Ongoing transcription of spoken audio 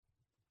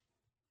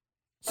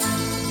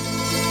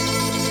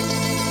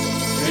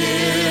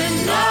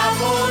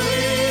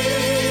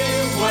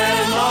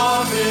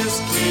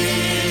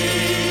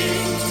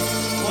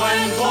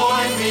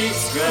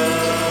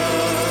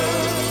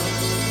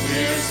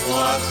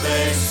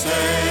they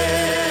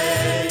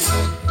say.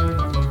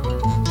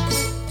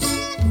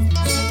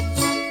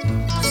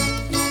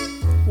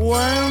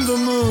 When the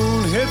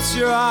moon hits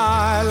your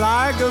eye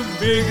like a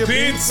big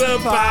pizza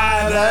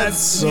pie,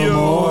 that's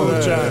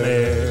your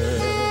Johnny.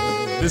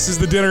 This is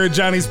the Dinner at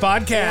Johnny's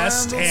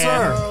podcast,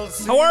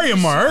 and how are you,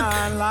 Mark?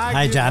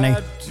 Hi, Johnny.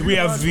 We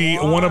have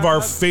one of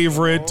our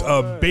favorite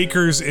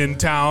bakers in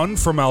town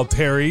from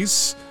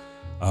Alteris,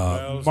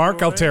 Mark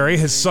Alteri.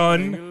 His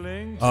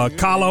son,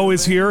 Callo,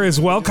 is here as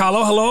well.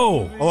 Callo,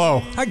 hello. Hello.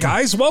 Hi,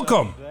 guys.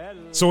 Welcome.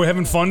 So we're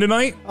having fun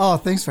tonight? Oh,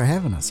 thanks for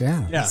having us.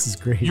 Yeah, this is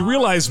great. You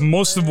realize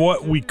most of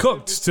what we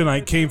cooked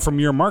tonight came from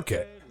your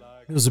market.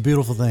 It was a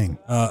beautiful thing.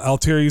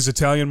 Alteri's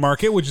Italian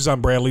Market, which is on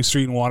Bradley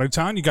Street in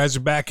Watertown. You guys are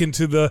back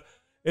into the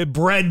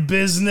bread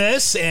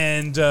business,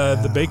 and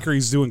the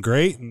bakery's doing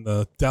great, and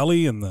the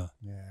deli and the...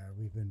 Yeah,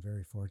 we've been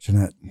very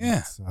fortunate.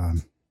 Yeah.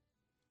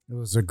 It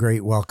was a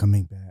great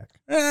welcoming back.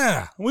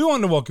 Yeah, we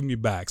wanted to welcome you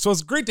back. So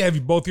it's great to have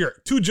you both here.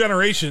 2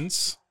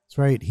 generations. That's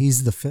right.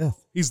 He's the 5th.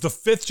 He's the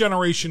 5th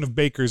generation of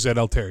bakers at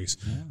Alteris.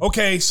 Yeah.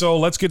 Okay, so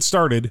let's get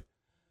started.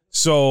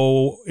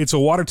 So it's a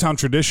Watertown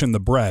tradition, the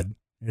bread.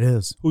 It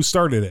is. Who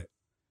started it?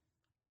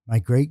 My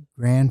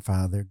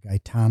great-grandfather,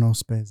 Gaetano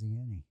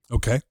Spaziani.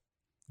 Okay.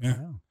 Yeah.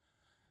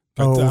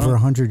 Over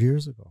 100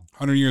 years ago.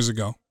 100 years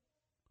ago.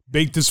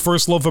 Baked his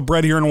first loaf of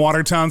bread here in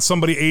Watertown.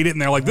 Somebody ate it,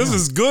 and they're like, this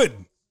is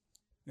good.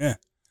 Yeah.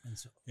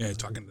 Yeah,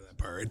 talking to that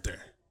part right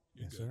there.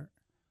 Yes, sir.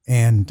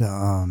 And,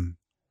 of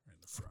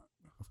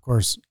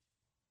course,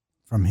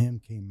 from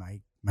him came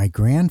my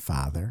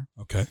grandfather.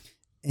 Okay.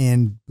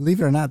 And believe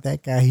it or not,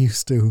 that guy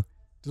used to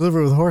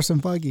deliver with a horse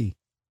and buggy.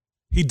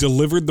 He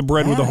delivered the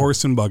bread with a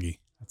horse and buggy.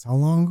 That's how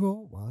long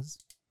ago it was.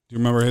 Do you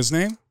remember his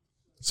name?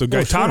 So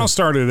Gaetano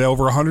started it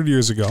over 100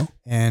 years ago.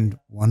 And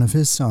one of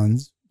his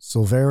sons,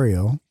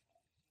 Silverio,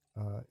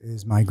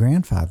 was my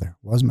grandfather.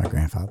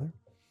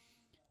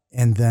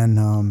 And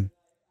then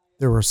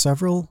there were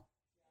several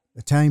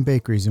Italian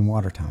bakeries in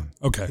Watertown.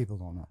 Okay. People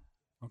don't know.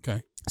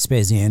 Okay.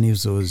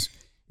 Spaziani's was,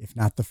 if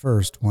not the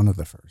first, one of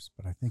the first,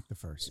 but I think the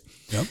first.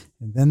 Yep.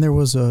 And then there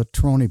was a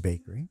Toroni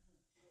bakery.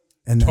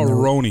 And then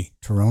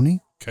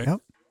Toroni. Okay.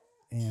 Yep.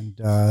 And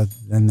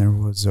then there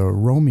was a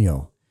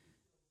Romeo.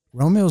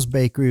 Romeo's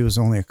bakery was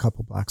only a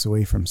couple blocks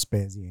away from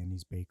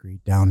Spaziani's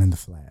bakery down in the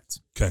flats.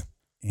 Okay.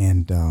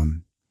 And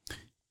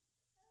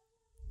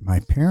my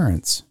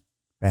parents,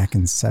 back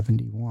in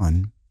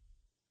 1971,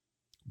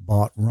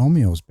 bought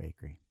Romeo's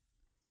bakery.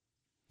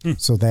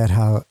 So that's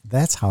how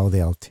the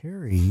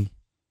Alteri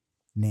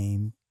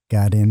name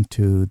got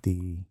into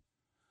the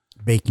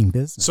baking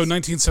business. So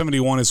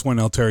 1971 is when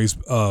Alteri's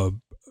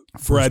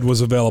bread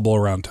was available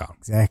around town.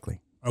 Exactly.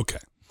 Okay.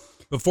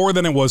 Before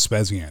then, it was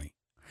Spaziani.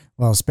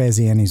 Well,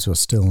 Spaziani's was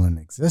still in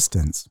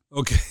existence.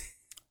 Okay.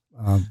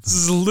 This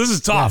is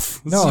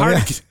tough. Yeah. This is hard.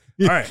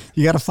 All right.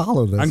 You got to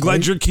follow this. I'm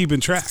glad you're keeping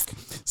track.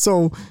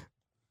 So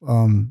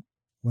when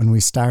we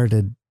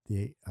started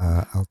the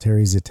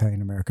Alteri's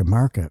Italian American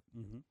Market,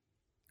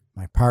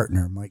 my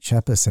partner, Mike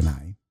Shepis, and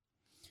I,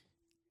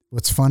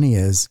 what's funny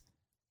is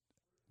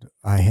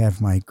I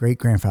have my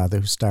great-grandfather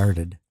who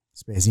started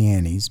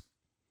Spaziani's.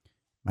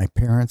 My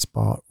parents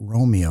bought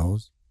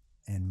Romeo's,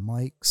 and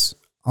Mike's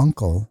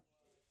uncle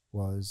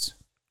was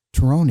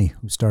Toroni,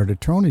 who started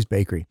Toroni's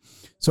Bakery.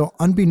 So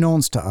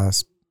unbeknownst to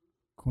us,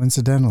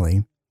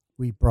 coincidentally,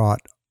 we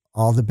brought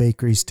all the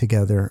bakeries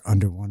together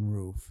under one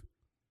roof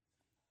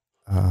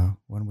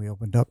when we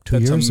opened up 2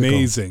 years ago. That's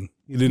amazing.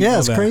 You didn't know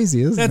it's that.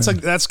 crazy, isn't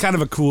it? That's kind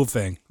of a cool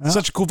thing.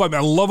 Such a cool vibe.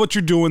 I love what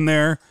you're doing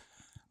there.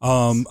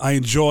 I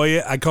enjoy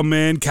it. I come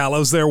in,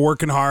 Callo's there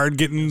working hard,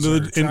 getting into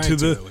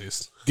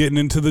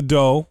the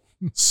dough.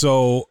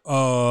 So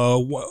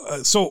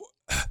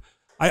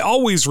I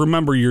always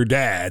remember your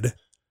dad.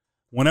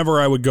 Whenever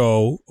I would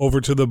go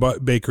over to the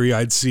bakery,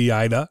 I'd see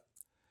Ida,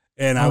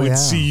 and I would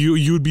see you.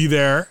 You'd be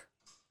there,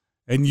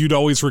 and you'd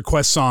always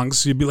request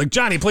songs. You'd be like,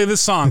 Johnny, play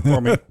this song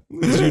for me.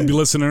 So you'd be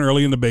listening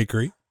early in the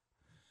bakery.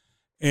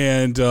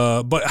 And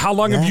but how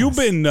long have you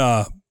been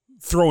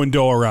throwing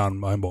dough around,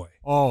 my boy?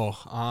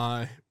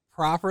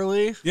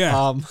 Properly?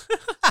 Yeah.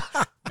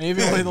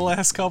 Maybe only the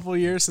last couple of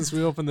years since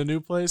we opened the new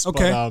place.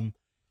 Okay. But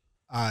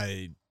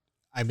I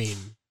mean,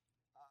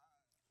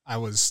 I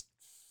was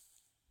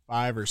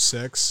 5 or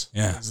 6.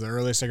 Yeah. It's the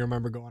earliest I can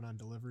remember going on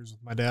deliveries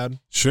with my dad.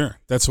 Sure.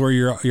 That's where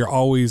you're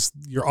always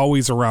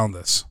around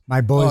this.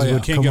 My boys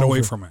can't get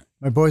away from it.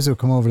 My boys would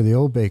come over to the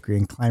old bakery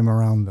and climb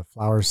around the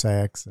flour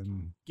sacks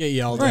and get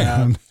yelled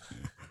at.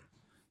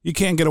 You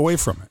can't get away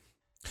from it.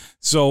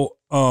 So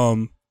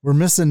we're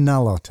missing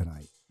Nello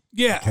tonight.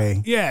 Yeah.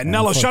 Okay. Yeah.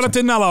 Nello. Shout out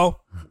to Nello.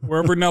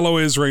 Wherever Nello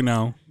is right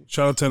now.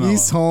 Shout out to Nello.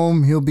 He's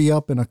home. He'll be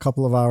up in a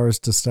couple of hours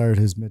to start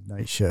his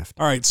midnight shift.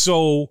 All right.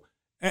 So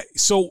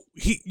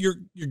your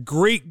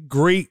great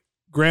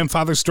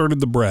grandfather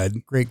started the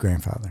bread. Great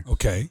grandfather.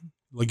 Okay.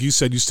 Like you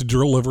said, used to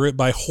deliver it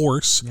by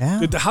horse.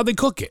 Yeah. How'd they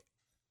cook it?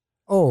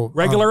 Oh,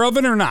 regular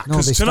oven or not?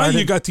 Because tonight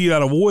you got to eat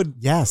out of wood.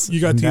 Yes. You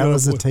got to eat out of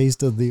wood. That was a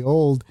taste of the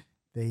old.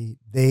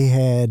 They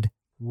had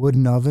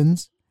wooden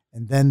ovens,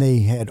 and then they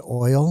had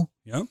oil.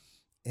 Yeah.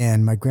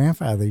 And my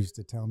grandfather used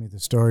to tell me the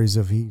stories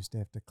of he used to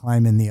have to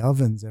climb in the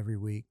ovens every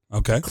week.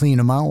 Okay. Clean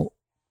them out.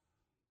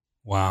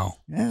 Wow.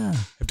 Yeah.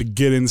 Have to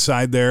get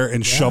inside there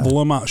and shovel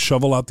them out,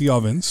 shovel out the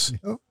ovens.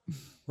 Yep.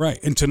 Right.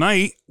 And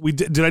tonight we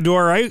did I do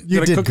all right?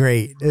 You did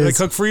great. Did I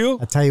cook for you?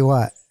 I tell you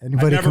what,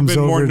 anybody comes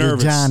over to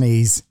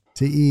Johnny's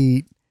to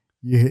eat,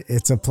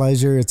 it's a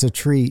pleasure. It's a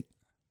treat.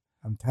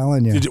 I'm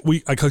telling you.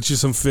 I cooked you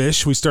some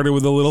fish. We started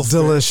with a little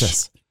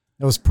delicious. Fish.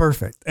 It was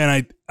perfect.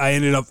 And I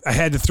ended up, I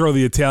had to throw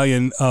the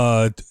Italian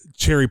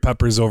cherry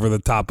peppers over the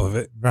top of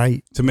it.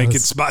 Right. To make it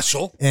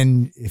special.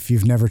 And if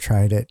you've never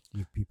tried it,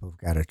 you people have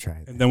got to try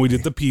it. And then we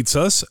did the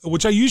pizzas,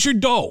 which I use your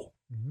dough.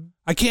 Mm-hmm.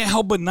 I can't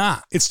help but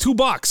not. It's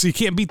 $2, so you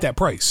can't beat that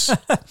price.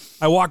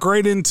 I walk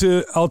right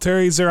into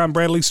Alteris there on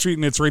Bradley Street,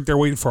 and it's right there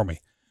waiting for me.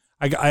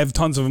 I have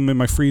tons of them in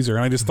my freezer,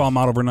 and I just thaw them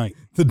out overnight.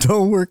 The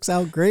dough works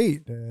out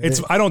great.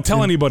 I don't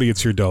tell anybody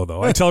it's your dough,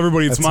 though. I tell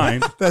everybody it's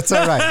mine. That's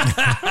all right.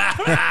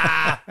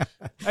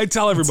 I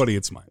tell everybody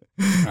it's mine.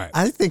 All right.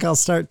 I think I'll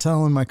start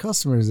telling my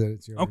customers that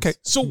it's yours. Okay.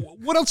 So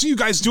what else are you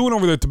guys doing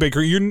over there at the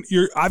bakery?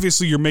 You're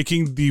obviously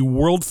making the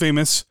world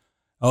famous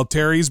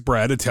Alteri's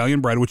bread, Italian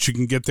bread, which you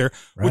can get there,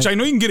 which I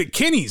know you can get at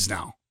Kinney's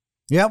now.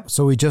 Yep.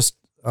 So we just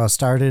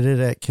started it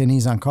at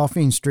Kinney's on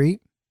Coffeen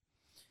Street.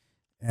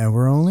 And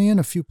we're only in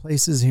a few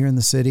places here in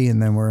the city,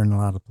 and then we're in a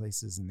lot of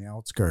places in the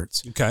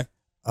outskirts. Okay.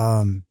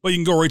 But you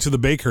can go right to the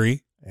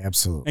bakery.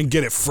 Absolutely. And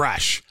get it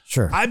fresh.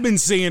 Sure. I've been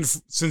saying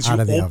since you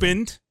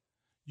opened,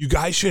 you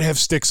guys should have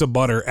sticks of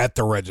butter at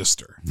the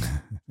register.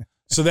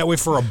 So that way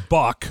for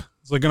 $1,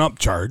 it's like an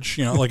upcharge,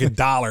 like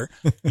 $1,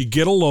 you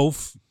get a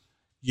loaf,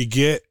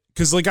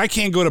 because I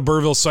can't go to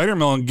Burville Cider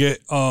Mill and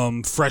get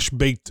fresh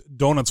baked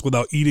donuts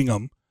without eating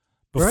them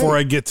before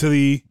I get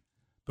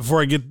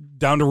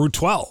down to Route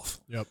 12.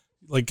 Yep.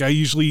 I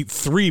usually eat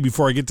 3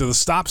 before I get to the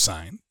stop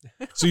sign.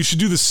 So you should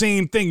do the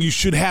same thing. You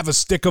should have a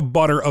stick of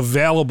butter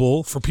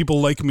available for people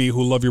like me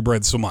who love your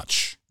bread so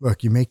much.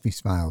 Look, you make me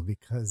smile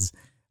because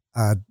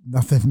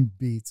nothing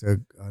beats a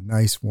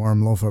nice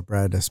warm loaf of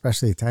bread,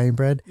 especially Italian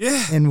bread.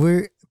 Yeah.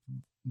 And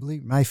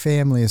my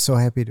family is so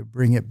happy to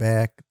bring it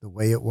back the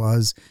way it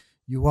was.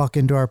 You walk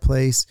into our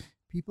place,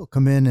 people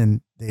come in and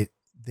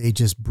they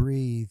just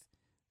breathe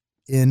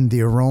in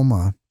the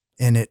aroma,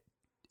 and it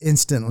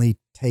instantly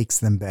takes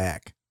them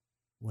back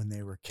when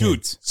they were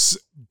kids.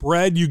 Dude,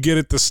 bread you get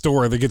at the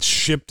store that gets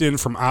shipped in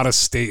from out of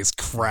state is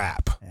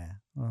crap. Yeah.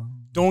 Well,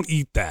 don't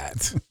eat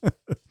that.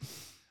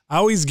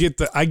 I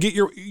get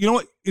your,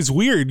 what? It's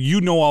weird.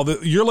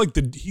 You're like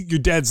your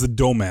dad's the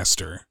dough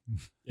master.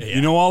 Yeah.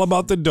 You know all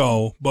about the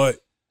dough, but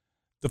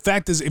the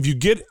fact is if you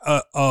get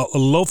a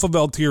loaf of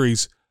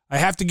Alteris, I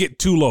have to get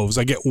 2 loaves.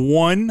 I get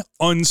one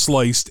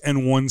unsliced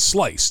and one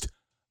sliced.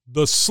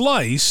 The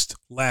sliced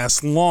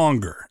lasts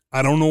longer.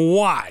 I don't know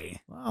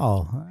why.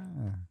 Oh,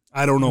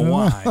 I don't know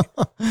why,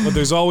 but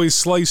there's always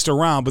sliced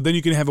around, but then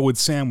you can have it with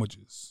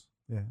sandwiches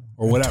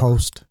or whatever.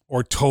 Toast.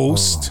 Or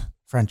toast.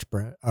 French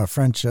bread,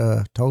 French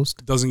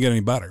toast. Doesn't get any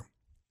better.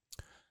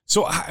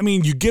 So, I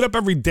mean, you get up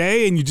every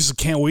day and you just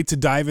can't wait to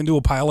dive into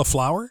a pile of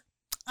flour?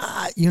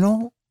 I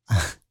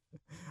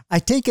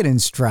take it in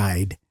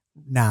stride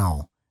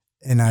now,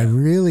 and I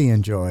really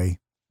enjoy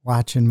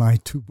watching my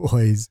 2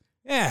 boys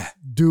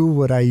do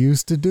what I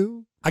used to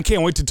do. I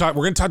can't wait to talk.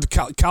 We're going to talk to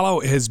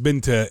Callo. Has been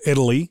to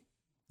Italy.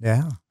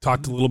 Yeah.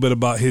 Talked a little bit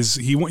about was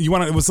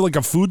it like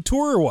a food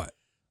tour or what?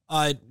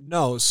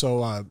 No.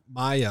 So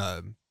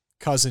my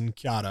cousin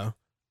Callo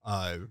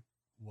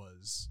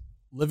was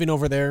living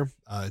over there,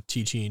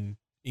 teaching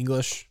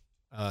English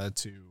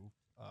to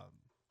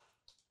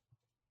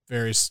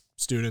various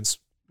students,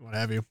 what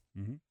have you.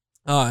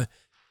 Mm-hmm.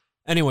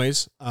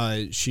 Anyways,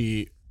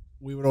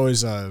 we would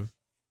always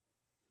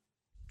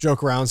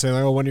joke around saying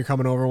like, "Oh, when you're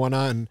coming over, why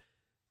not?" And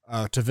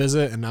to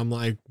visit, and I'm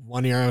like,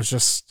 one year I was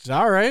just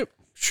all right.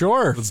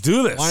 Sure. Let's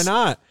do this. Why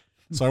not?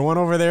 So I went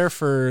over there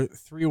for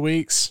 3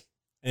 weeks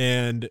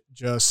and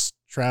just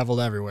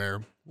traveled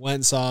everywhere. Went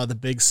and saw the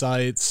big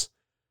sites.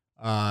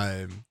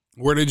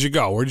 Where did you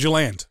go? Where did you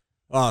land?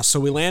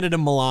 So we landed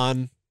in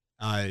Milan.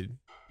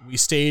 We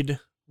stayed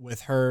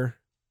with her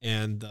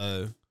and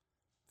the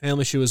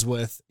family she was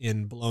with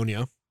in Bologna.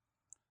 Okay.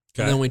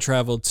 And then we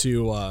traveled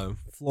to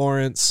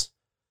Florence.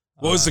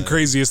 What was the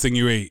craziest thing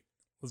you ate?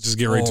 Let's just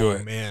get right to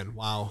it. Oh, man.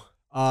 Wow.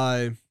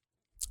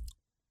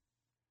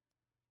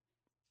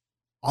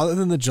 Other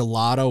than the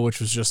gelato, which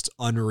was just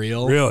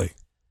unreal. Really?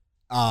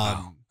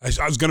 Wow. I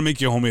was going to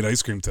make you homemade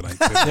ice cream tonight.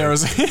 I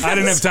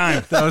didn't have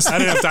time. I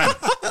didn't have time.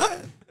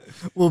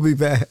 We'll be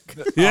back.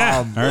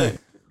 Yeah. All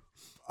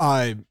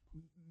right.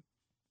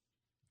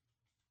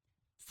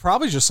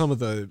 Probably just some of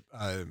the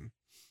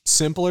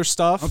simpler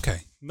stuff.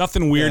 Okay.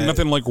 Nothing weird.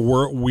 Nothing like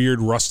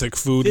weird rustic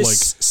food like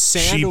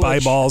sheep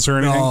eyeballs or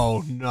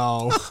anything.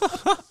 No.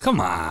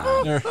 Come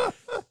on.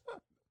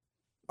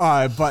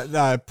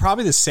 But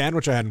probably the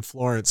sandwich I had in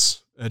Florence.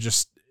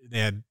 They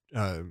had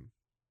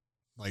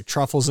like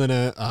truffles in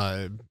it,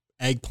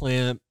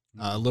 eggplant,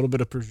 a little bit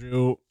of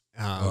prosciutto.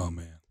 Oh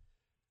man,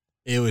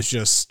 it was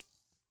just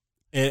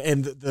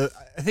And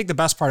I think the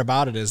best part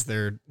about it is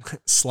they're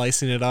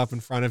slicing it up in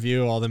front of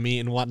you, all the meat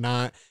and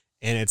whatnot.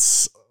 And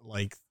it's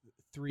like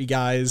 3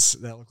 guys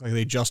that look like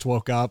they just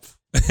woke up.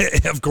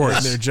 Of course.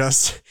 And they're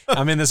just,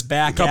 I'm in this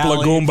back couple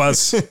alley. of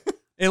Goombas.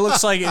 It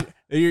looks like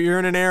you're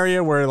in an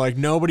area where like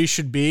nobody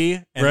should be.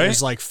 And Right.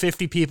 there's like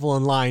 50 people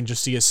in line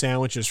just to get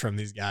sandwiches from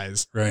these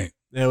guys. Right.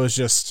 It was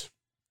just,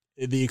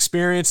 the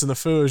experience and the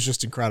food was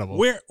just incredible.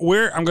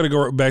 Where I'm going to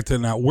go back to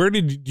now.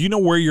 Do you know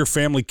where your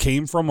family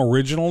came from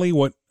originally?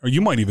 Or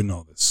you might even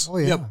know this. Oh,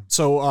 yeah. Yep.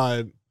 So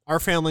our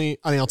family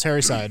on the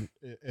Alteri side,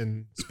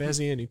 and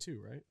Spaziani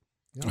too, right?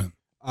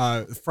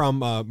 Yeah. From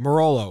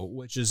Marolo,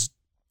 which is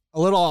a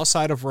little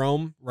outside of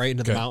Rome, right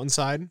into the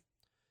mountainside.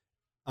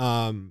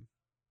 And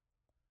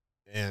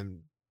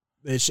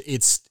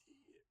it's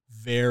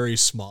very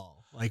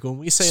small. Like when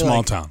we say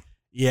small town.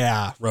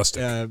 Yeah.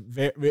 Rustic.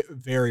 Very,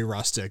 very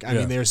rustic. I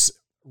mean, there's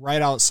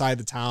right outside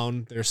the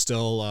town, there's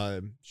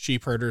still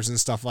sheep herders and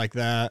stuff like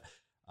that.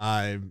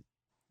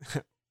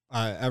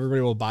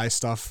 Everybody will buy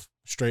stuff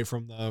straight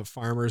from the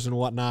farmers and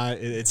whatnot.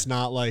 It's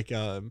not like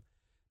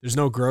there's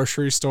no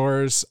grocery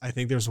stores. I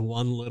think there's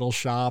one little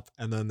shop,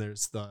 and then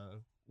there's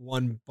the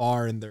one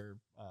bar in their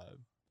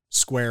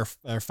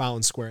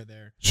fountain square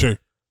there. Sure.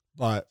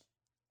 But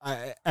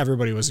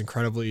everybody was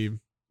incredibly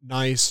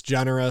nice,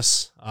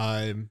 generous.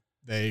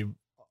 They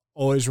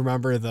always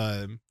remember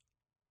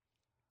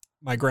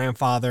my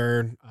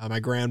grandfather, my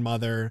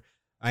grandmother,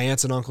 my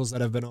aunts and uncles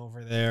that have been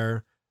over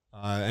there,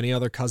 any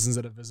other cousins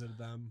that have visited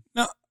them.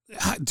 Now,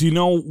 do you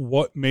know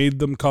what made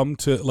them come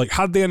to, like,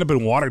 how'd they end up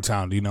in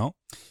Watertown? Do you know?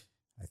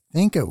 I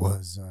think it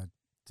was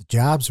the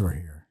jobs were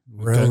here,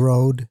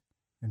 railroad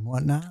and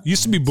whatnot.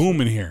 Used to be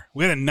booming here.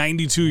 We had a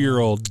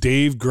 92-year-old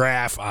Dave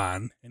Graff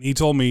on, and he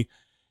told me,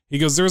 he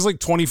goes, there was like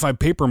 25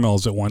 paper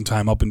mills at one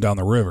time up and down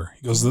the river.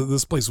 He goes,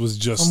 this place was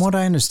just... From what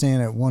I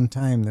understand, at one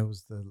time, there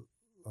was the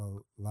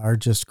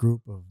largest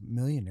group of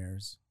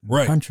millionaires in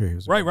the country.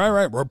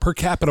 Right. Per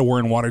capita, we're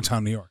in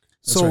Watertown, New York.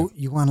 That's right.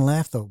 You want to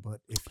laugh, though, but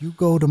if you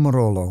go to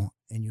Marolo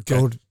and you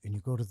go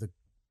to the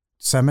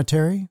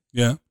cemetery,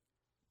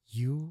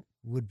 you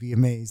would be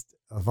amazed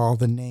of all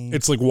the names.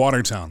 It's like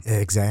Watertown.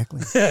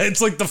 Exactly.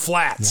 It's like the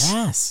Flats.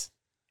 Yes.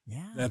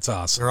 Yeah. That's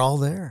awesome. They're all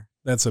there.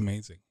 That's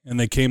amazing. And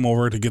they came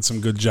over to get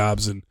some good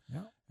jobs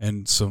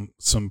and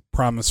some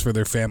promise for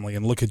their family.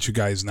 And look at you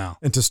guys now.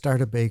 And to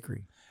start a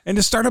bakery. And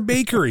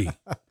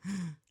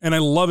I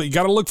love it. You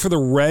got to look for the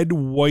red,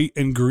 white,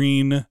 and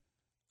green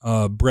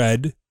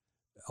bread,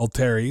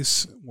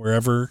 Alteris,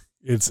 wherever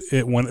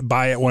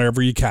buy it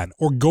wherever you can.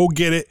 Or go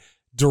get it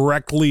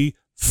directly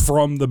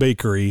from the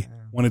bakery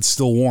when it's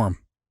still warm.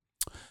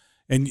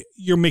 And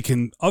you're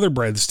making other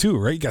breads too,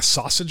 right? You got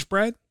sausage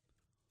bread?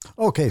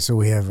 Okay, so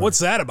we have what's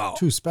that about?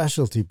 2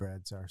 specialty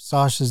breads: our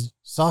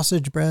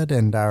sausage bread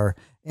and our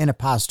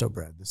antipasto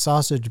bread. The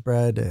sausage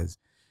bread is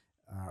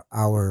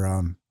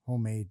our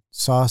homemade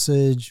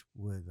sausage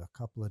with a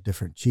couple of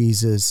different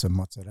cheeses, some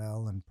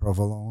mozzarella and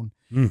provolone,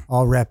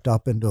 all wrapped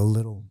up into a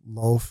little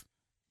loaf.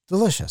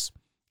 Delicious.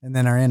 And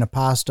then our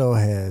antipasto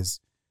has...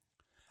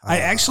 I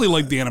actually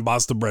like the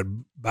antipasto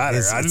bread better.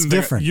 It's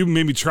different. You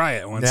made me try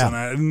it once, and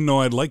I didn't know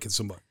I'd like it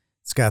so much.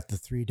 It's got the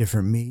 3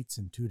 different meats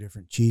and 2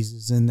 different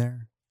cheeses in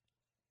there.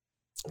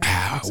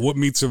 What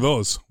meats are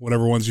those?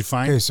 Whatever ones you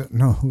find? Okay, so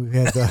we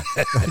had the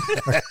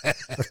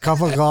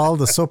cavagol,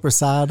 the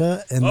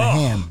sopressata, and the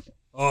ham.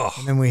 Oh.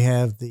 And then we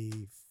have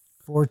the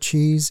 4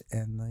 cheese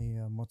and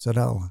the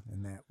mozzarella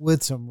in that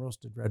with some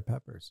roasted red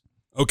peppers.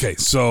 Okay,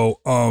 so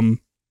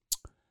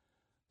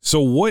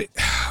what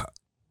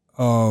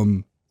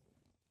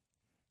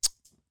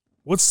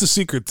what's the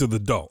secret to the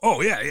dough?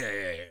 Oh, yeah.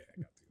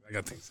 I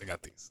got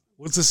these.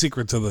 What's the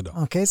secret to the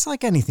dough? Okay, it's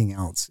like anything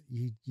else.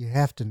 You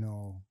have to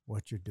know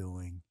what you're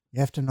doing. You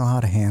have to know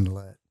how to handle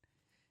it.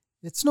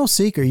 It's no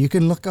secret. You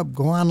can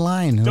go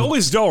online. Dough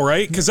is dough,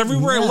 right? Because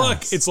everywhere I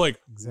look, it's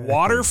like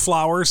water,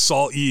 flour,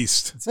 salt,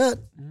 yeast. That's it.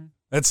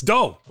 That's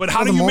dough. But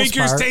how do you make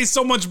yours taste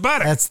so much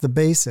better? That's the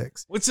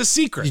basics. What's the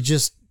secret?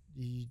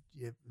 The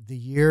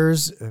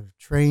years of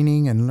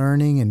training and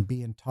learning and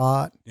being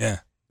taught. Yeah.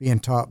 Being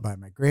taught by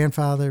my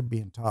grandfather,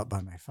 being taught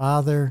by my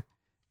father.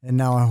 And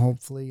now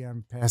hopefully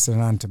I'm passing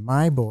it on to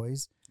my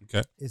boys.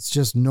 Okay. It's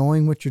just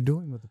knowing what you're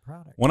doing with the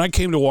product. When I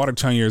came to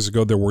Watertown years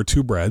ago, there were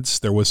 2 breads.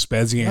 There was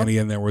Spaziani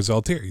and there was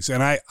Alteris.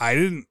 And I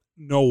didn't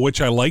know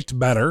which I liked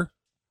better.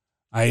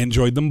 I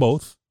enjoyed them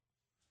both.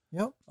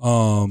 Yep.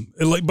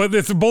 But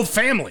they're both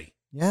family.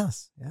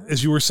 Yes. Yeah.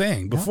 As you were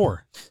saying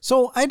before.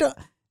 So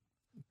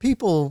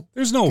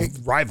there's no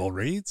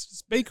rivalry. It's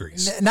just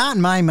bakeries. Not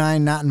in my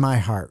mind, not in my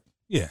heart.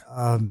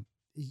 Yeah.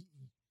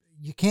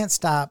 You can't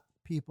stop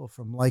people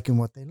from liking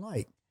what they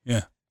like.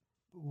 Yeah.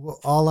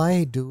 All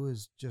I do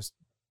is just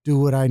do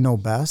what I know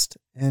best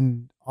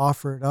and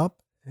offer it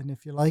up. And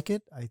if you like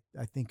it, I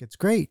think it's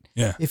great.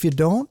 Yeah. If you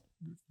don't,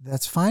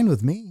 that's fine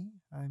with me.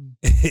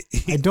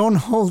 I don't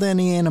hold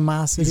any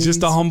animosity. He's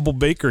just a humble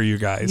baker, you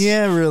guys.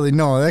 Yeah, really.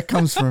 No, that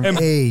comes from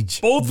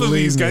age. Both of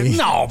these guys.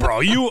 No,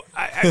 bro.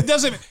 It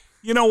doesn't.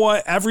 You know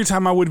what? Every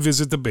time I would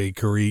visit the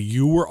bakery,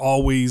 you're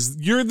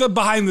the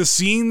behind the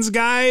scenes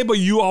guy, but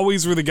you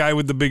always were the guy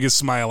with the biggest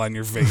smile on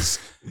your face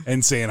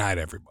and saying hi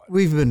to everybody.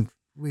 We've been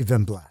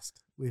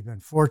blessed. We've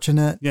been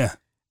fortunate. Yeah.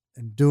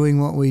 In doing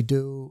what we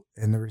do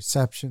and the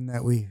reception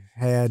that we've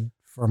had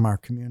from our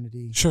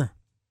community. Sure.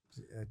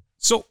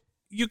 So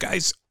you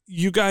guys,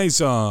 you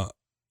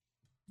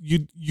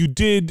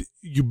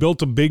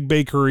built a big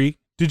bakery.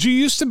 Did you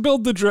used to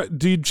bake the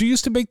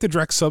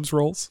Jrecks subs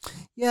rolls?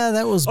 Yeah,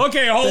 that was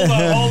okay.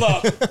 Hold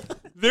up.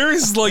 There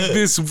is like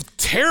this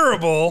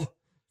terrible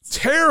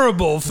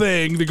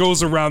thing that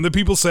goes around that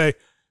people say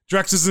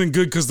Jrecks isn't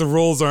good because the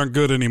rolls aren't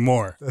good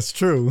anymore. That's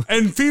true.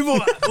 And people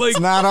like it's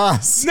not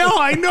us. No,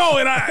 I know,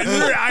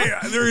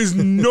 and there is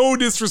no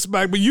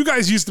disrespect, but you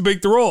guys used to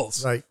bake the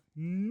rolls, right?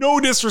 No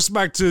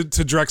disrespect to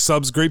Jrecks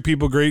subs, great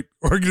people, great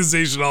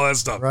organization, all that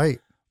stuff, right?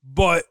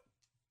 But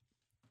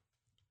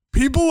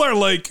people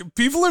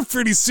are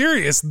pretty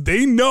serious.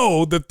 They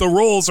know that the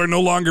rolls are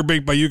no longer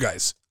baked by you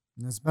guys.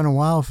 It's been a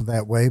while for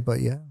that way, but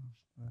yeah.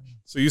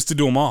 So you used to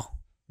do them all.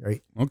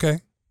 Right.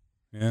 Okay.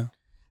 Yeah.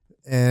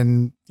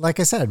 And like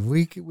I said,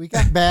 we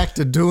got back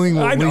to doing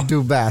what we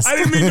do best. I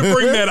didn't mean to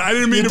bring that. I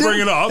didn't mean to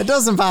bring it up. It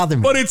doesn't bother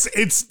me. But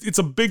it's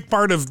a big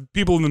part of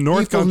people in the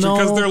North Country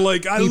because they're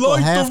like, I like the rules. People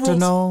have to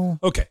know.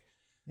 Okay.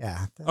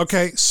 Yeah.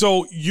 Okay.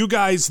 So you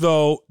guys,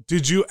 though,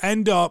 did you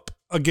end up,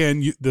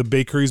 again, the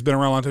bakery's been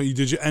around a long time.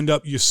 Did you end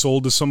up, you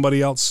sold to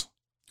somebody else?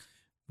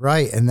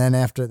 Right. And then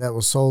after that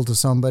was sold to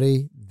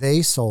somebody,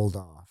 they sold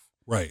off.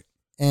 Right.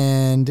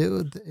 And it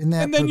was in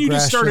that. And then you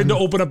just started to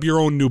open up your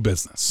own new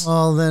business.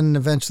 Well, then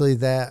eventually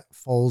that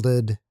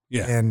folded.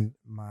 Yeah. And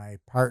my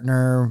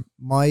partner,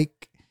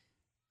 Mike,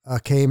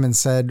 came and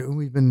said,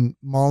 we've been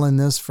mulling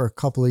this for a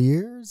couple of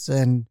years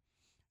and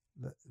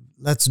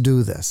let's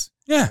do this.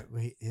 Yeah.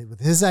 With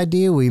his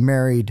idea, we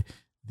married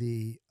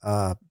the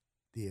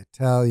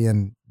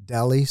Italian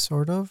deli,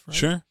 sort of. Right?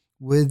 Sure.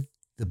 With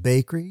the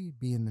bakery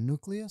being the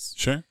nucleus.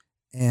 Sure.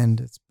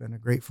 And it's been a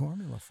great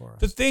formula for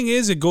us. The thing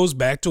is, it goes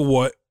back to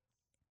what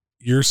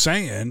you're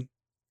saying.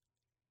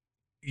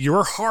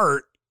 Your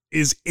heart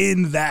is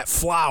in that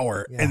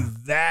flour, and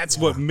that's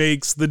what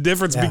makes the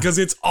difference because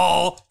it's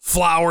all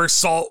flour,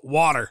 salt,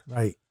 water.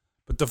 Right.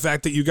 But the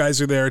fact that you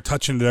guys are there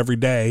touching it every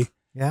day,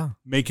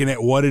 making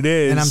it what it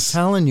is. And I'm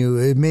telling you,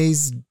 it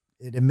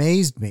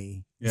amazed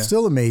me. Yeah. It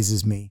still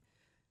amazes me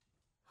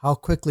how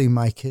quickly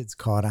my kids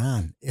caught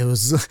on. It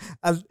was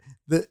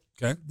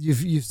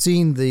you've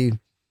seen the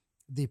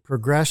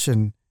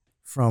progression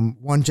from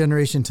one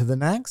generation to the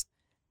next.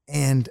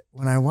 And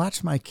when I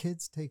watch my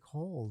kids take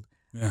hold,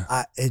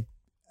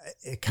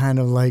 it kind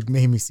of like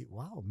made me see,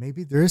 wow,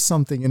 maybe there is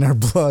something in our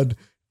blood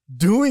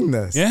doing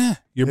this. Yeah,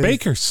 you're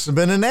bakers. It's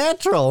been a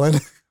natural,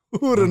 and who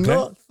would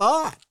have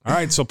thought? All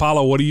right, so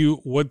Paulo, where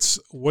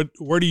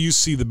do you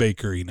see the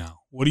bakery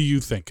now? What are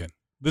you thinking?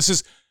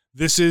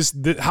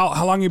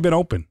 How long have you been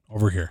open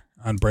over here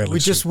on Bradley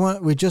Street?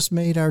 We just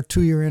made our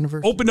 2-year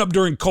anniversary. Opened up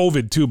during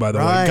COVID too, by the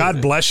way.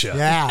 God bless you.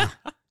 Yeah.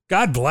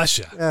 God bless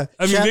you. I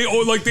mean,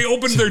 they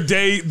opened their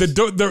day.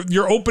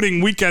 Your opening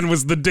weekend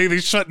was the day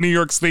they shut New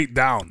York State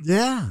down.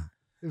 Yeah,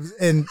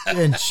 and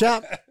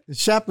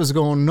Shep was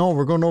going, no,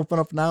 we're going to open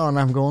up now, and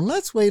I'm going,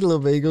 let's wait a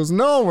little bit. He goes,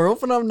 no, we're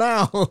opening up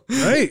now.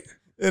 Right,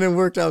 and it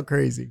worked out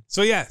crazy.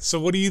 So yeah. So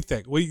what do you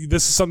think?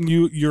 This is something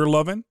you're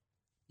loving?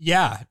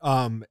 Yeah.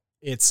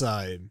 It's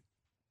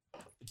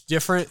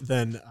different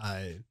than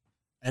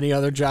any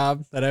other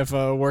job that I've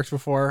worked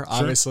before,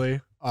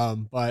 obviously.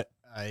 But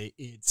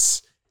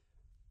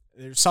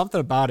there's something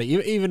about it,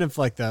 even if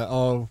like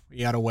you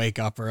got to wake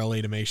up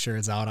early to make sure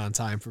it's out on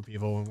time for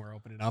people when we're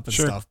opening up and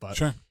stuff. But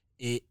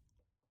it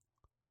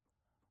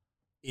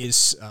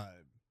is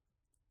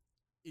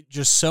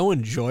just so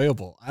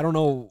enjoyable. I don't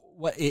know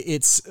what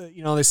it's.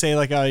 They say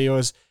like you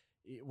always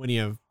when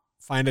you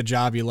find a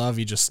job you love,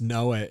 you just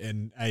know it.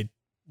 And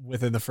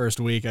within the first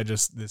week,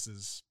 this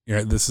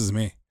is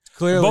me.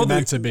 Clearly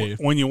meant to be.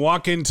 When you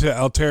walk into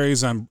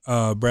Alteris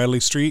on Bradley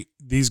Street,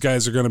 these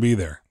guys are going to be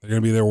there. They're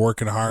going to be there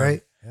working hard.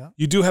 Right. Yeah.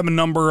 You do have a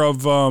number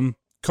of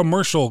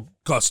commercial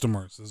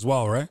customers as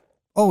well, right?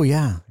 Oh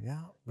yeah.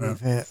 We've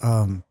had,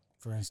 for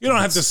instance, you don't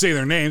have to say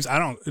their names.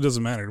 It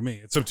doesn't matter to me.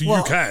 It's up to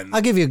you. Can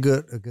I'll give you a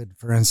good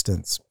for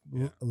instance.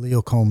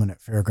 Leo Coleman at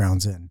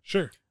Fairgrounds Inn.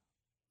 Sure.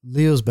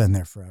 Leo's been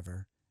there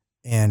forever,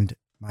 and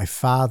my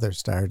father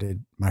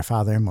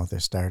and mother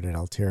started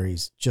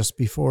Alteris just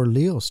before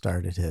Leo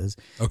started his.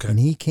 Okay. And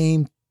he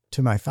came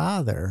to my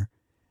father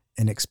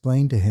and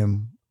explained to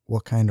him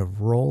what kind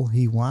of roll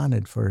he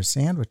wanted for his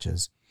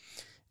sandwiches.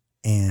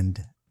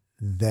 And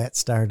that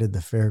started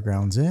the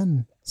Fairgrounds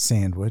Inn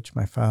sandwich.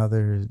 My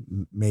father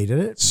made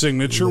it.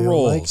 Signature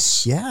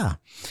rolls. Yeah.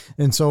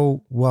 And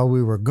so while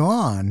we were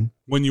gone.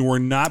 When you were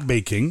not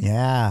baking.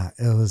 Yeah.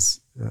 It was,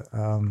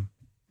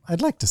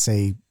 I'd like to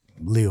say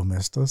Leo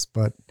missed us,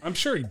 but I'm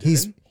sure he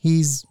did.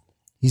 He's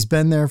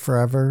been there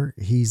forever.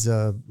 He's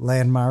a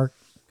landmark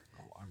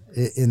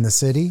in the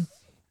city.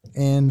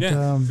 And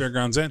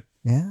Fairgrounds Inn.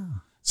 Yeah.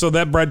 So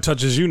that bread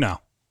touches you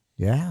now.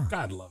 Yeah.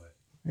 God love it.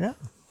 Yeah.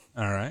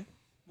 All right.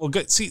 Well,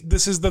 good. See,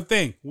 this is the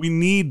thing. We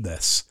need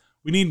this.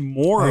 We need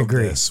more of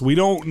this. We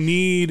don't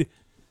need.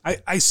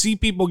 I see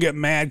people get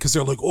mad because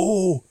they're like,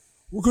 oh,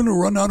 we're going to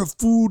run out of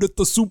food at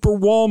the super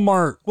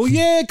Walmart. Well,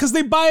 yeah, because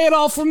they buy it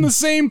all from the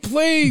same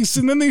place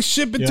and then they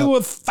ship it to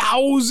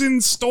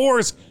 1,000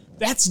 stores.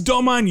 That's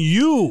dumb on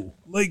you.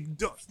 Like,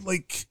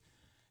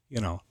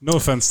 no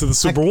offense to the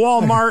super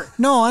Walmart.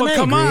 No, and I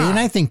come agree. on. And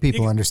I think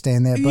people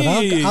understand that, but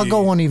I'll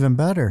go one even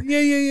better.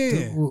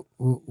 Yeah.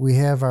 We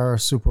have our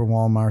super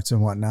Walmarts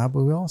and whatnot,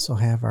 but we also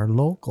have our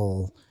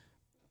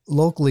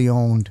locally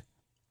owned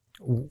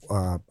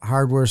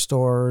hardware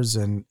stores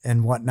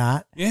and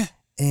whatnot. Yeah.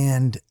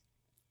 And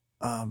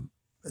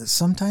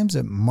sometimes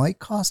it might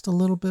cost a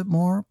little bit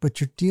more, but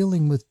you're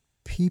dealing with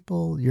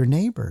people, your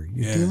neighbor.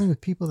 You're dealing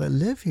with people that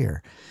live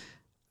here.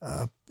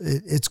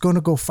 It's going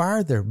to go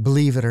farther,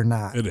 believe it or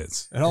not. It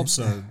is. It helps.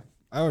 I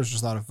always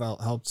just thought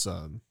it helps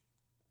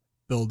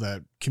build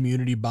that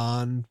community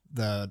bond.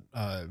 That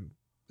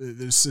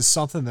this is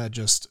something that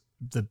just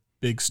the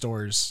big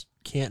stores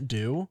can't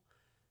do.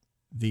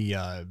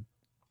 The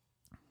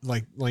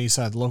like you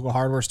said, local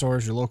hardware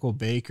stores, your local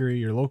bakery,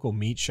 your local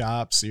meat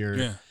shops,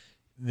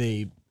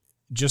 they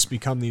just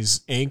become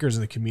these anchors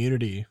in the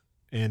community.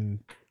 And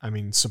I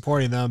mean,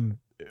 supporting them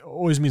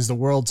always means the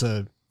world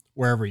to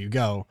wherever you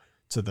go,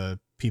 to the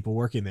people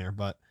working there.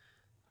 But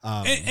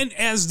and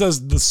as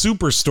does the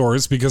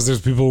superstores, because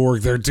there's people who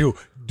work there too.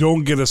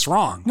 Don't get us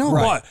wrong.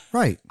 No,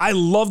 right. I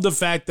love the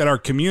fact that our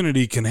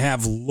community can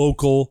have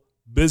local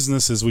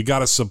businesses. We got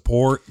to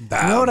support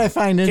that. You know what I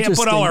find interesting?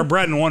 Can't put all our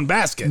bread in one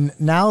basket.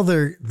 Now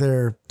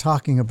they're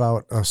talking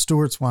about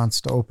Stewart's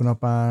wants to open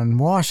up on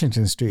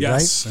Washington Street, right?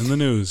 Yes, in the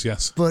news,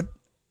 yes. But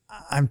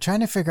I'm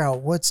trying to figure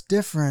out what's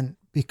different,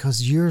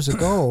 because years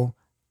ago,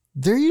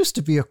 there used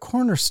to be a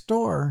corner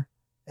store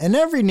in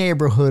every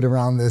neighborhood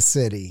around this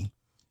city.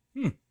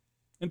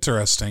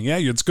 Interesting. Yeah,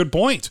 it's a good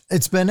point.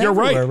 It's been You're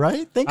everywhere,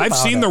 right? Think I've about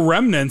seen it. the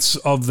remnants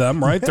of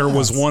them, right? Yes. There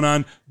was one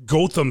on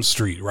Gotham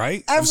Street,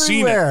 right? I've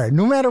seen Everywhere, it.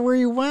 no matter where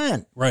you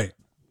went. Right.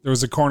 There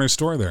was a corner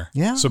store there.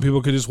 Yeah. So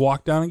people could just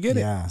walk down and get it.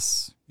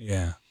 Yes.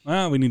 Yeah.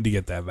 Well, we need to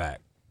get that back.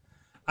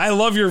 I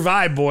love your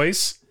vibe,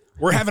 boys.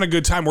 We're having a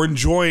good time. We're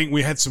enjoying.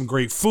 We had some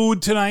great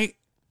food tonight.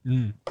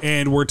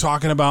 And we're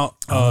talking about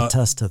I'll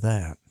attest to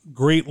that.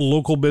 Great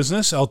local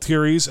business,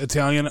 Alteris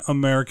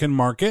Italian-American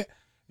Market.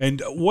 And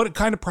what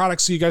kind of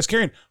products are you guys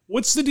carrying?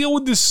 What's the deal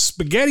with this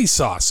spaghetti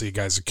sauce that you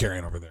guys are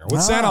carrying over there?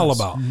 What's that all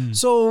about?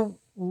 So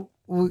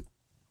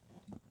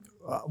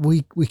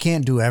we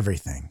can't do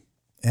everything.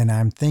 And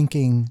I'm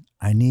thinking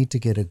I need to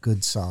get a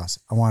good sauce.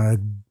 I want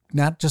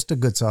not just a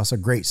good sauce, a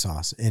great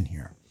sauce in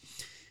here.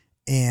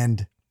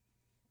 And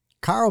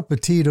Carl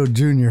Petito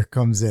Jr.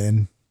 comes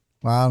in.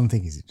 Well, I don't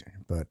think he's a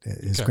junior, but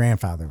his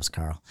grandfather was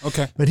Carl.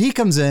 Okay. But he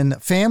comes in,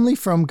 family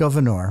from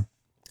Governor,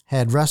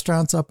 had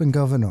restaurants up in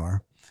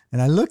Governor.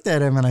 And I looked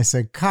at him and I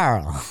said,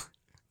 Carl,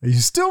 are you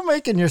still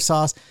making your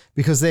sauce?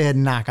 Because they had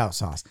knockout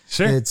sauce.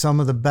 Sure. They had some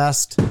of the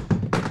best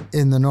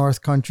in the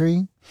North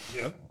Country.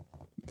 Yep.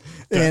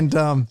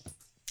 And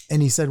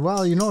he said,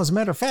 well, as a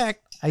matter of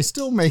fact, I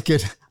still make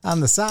it on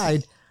the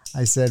side.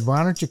 I said,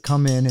 why don't you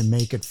come in and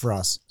make it for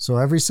us? So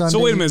every Sunday. So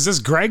wait a minute, is this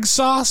Greg's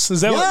sauce? Is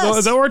that Yes.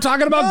 is that what we're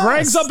talking about? Yes.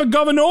 Greg's up in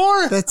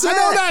Governor? That's I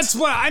know it. that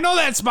spot. I know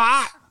that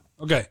spot.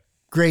 Okay.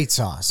 Great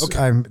sauce.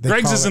 Okay. They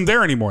Greg's call isn't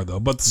there anymore though,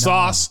 but the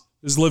sauce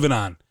is living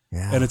on.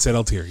 Yeah. And it's at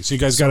Alteri. So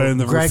you guys got it in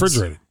the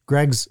refrigerator.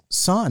 Greg's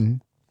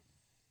son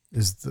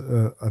is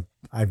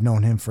I've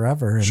known him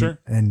forever. And, Sure.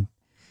 And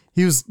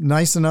he was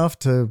nice enough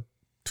to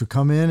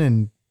come in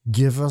and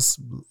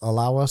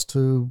allow us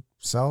to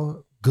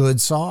sell good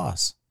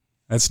sauce.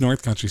 That's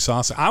North Country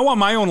sauce. I want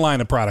my own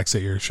line of products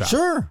at your shop.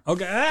 Sure.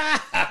 Okay.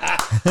 I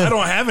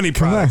don't have any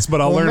products,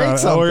 but I'll learn make how to.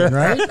 something,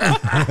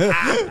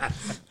 right?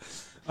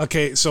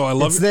 Okay, so I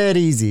love It's that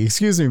easy.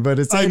 Excuse me, but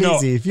it's I that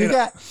know. easy.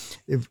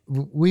 If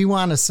we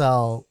want to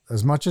sell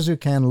as much as we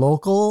can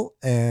local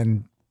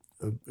and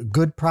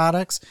good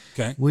products,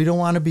 Okay. we don't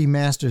want to be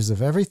masters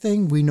of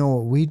everything. We know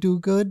what we do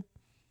good.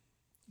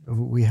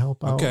 We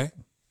help out. Okay.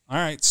 All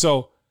right.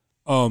 So,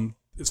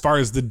 as far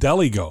as the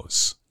deli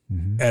goes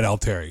at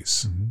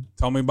Alteris,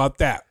 tell me about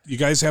that. You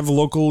guys have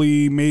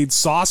locally made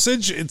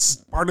sausage. It's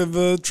part of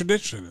the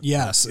tradition.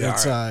 Yes, Yeah,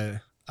 it's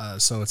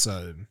so it's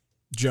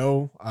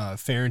Joe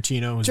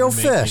Ferrantino. who's Joe been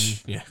making-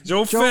 Fish. Yeah.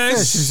 Joe Joe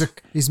Fish. Fish.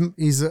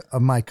 He's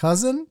my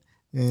cousin.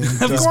 And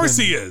Of course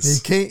he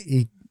is.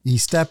 He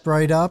stepped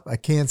right up. I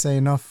can't say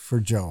enough for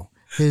Joe.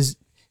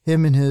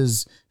 Him and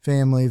his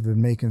family have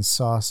been making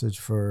sausage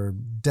for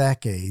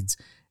decades,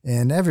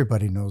 and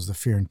everybody knows the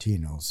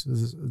Fiorentinos.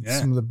 It's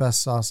some of the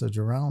best sausage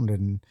around,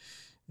 and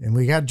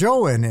we got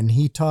Joe in, and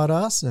he taught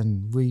us,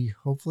 and we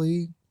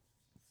hopefully.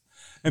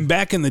 And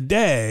back in the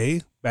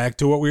day, back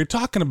to what we were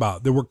talking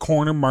about, there were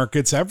corner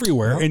markets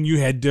everywhere, and you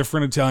had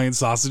different Italian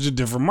sausage at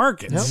different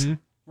markets,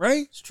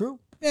 right? It's true.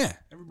 Yeah,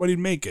 everybody'd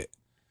make it.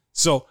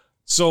 So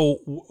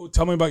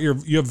tell me about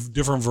you have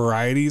different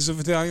varieties of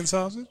Italian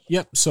sausage?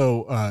 Yep.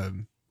 So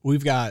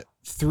we've got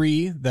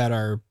 3 that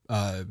are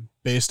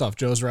based off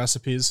Joe's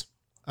recipes,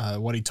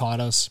 what he taught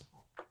us.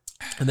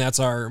 And that's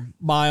our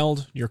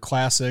mild, your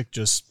classic,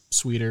 just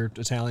sweeter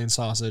Italian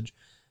sausage.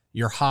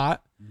 Your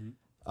hot,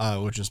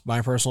 which is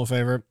my personal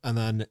favorite. And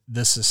then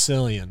the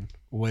Sicilian,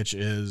 which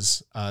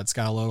is, it's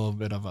got a little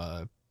bit of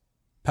a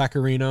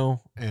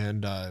pecorino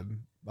and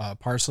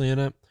parsley in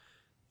it,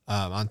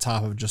 on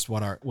top of just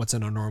what's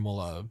in a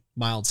normal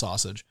mild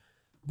sausage.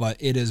 But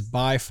it is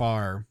by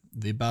far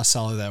the best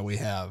seller that we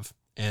have.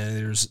 And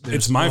there's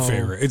it's my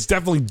favorite. It's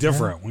definitely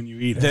different when you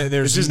eat it.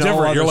 There's it's just no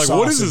different. You're like,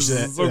 what is this?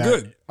 That, It's so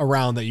good.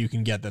 Around that you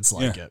can get that's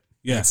like it.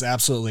 Yeah. It's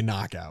absolutely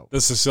knockout. The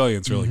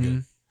Sicilian's really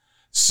good.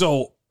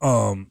 So,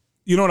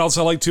 you know what else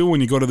I like too? When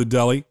you go to the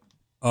deli,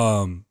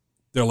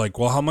 they're like,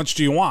 well, how much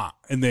do you want?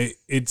 And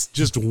it's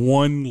just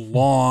one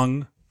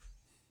long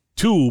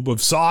tube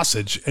of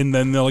sausage. And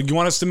then they're like, you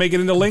want us to make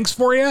it into links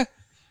for you?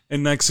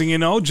 And next thing you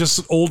know,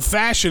 just old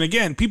fashioned.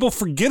 Again, people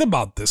forget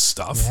about this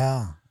stuff.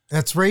 Yeah.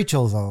 That's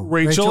Rachel, though.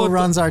 Rachel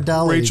runs our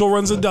deli. Rachel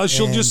runs the deli.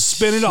 She'll just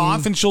spin it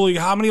off, and she'll like,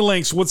 how many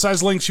links, what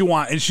size links you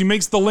want? And she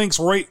makes the links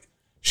right.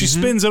 She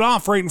spins it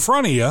off right in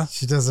front of you.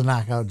 She does a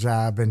knockout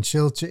job, and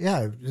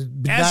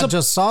not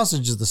just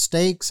sausages, the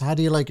steaks. How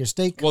do you like your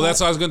steak? Well,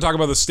 that's what I was going to talk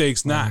about, the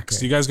steaks next.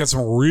 Okay. You guys got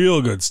some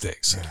real good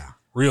steaks. Yeah.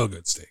 Real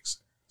good steaks.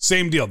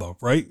 Same deal, though,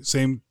 right?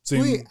 Same.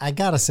 I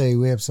got to say,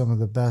 we have some of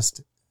the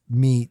best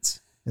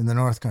meats in the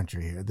North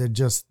Country here. They're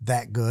just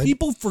that good.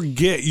 People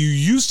forget you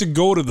used to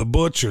go to the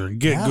butcher and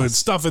get good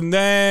stuff, and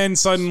then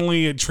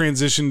suddenly it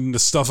transitioned into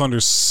stuff under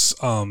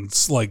saran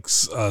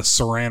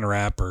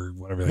wrap or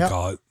whatever they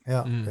call it.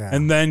 Yeah.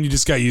 And then you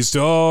just got used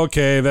to,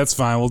 okay, that's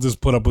fine. We'll just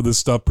put up with this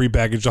stuff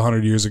prepackaged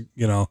 100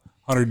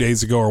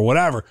 days ago or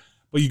whatever.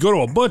 But you go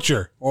to a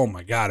butcher, oh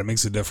my God, it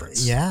makes a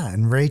difference. Yeah,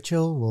 and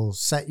Rachel will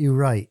set you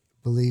right,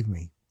 believe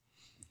me.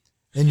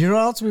 And you know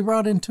what else we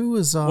brought in too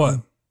is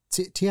what?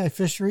 TI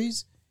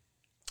Fisheries.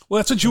 Well,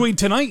 that's what you ate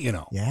tonight, you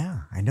know. Yeah,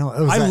 I know.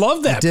 I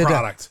love that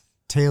product.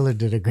 Taylor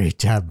did a great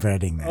job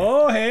breading that.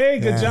 Oh, hey,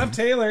 good job,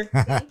 Taylor.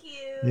 Thank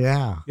you.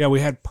 Yeah. Yeah,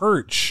 we had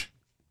perch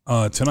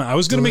tonight. I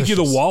was going to make you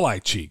the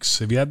walleye cheeks.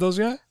 Have you had those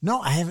yet?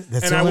 No, I haven't.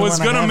 That's and I was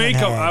going to make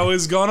them. I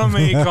was going to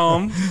make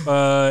them,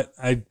 but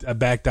I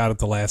backed out at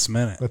the last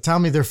minute. But tell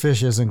me their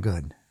fish isn't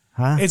good,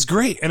 huh? It's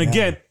great. And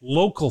again,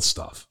 local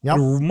stuff. Yep.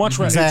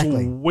 It's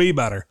way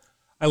better.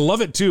 I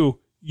love it too.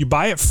 You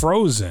buy it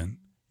frozen.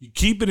 You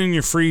keep it in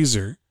your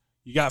freezer.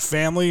 You got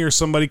family or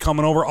somebody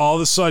coming over, all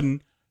of a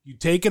sudden, you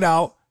take it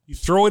out, you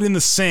throw it in the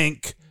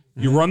sink,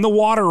 you run the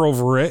water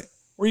over it,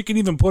 or you can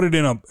even put it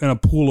in a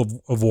pool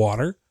of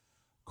water,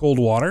 cold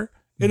water,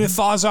 and it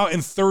thaws out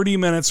in 30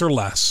 minutes or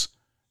less.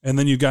 And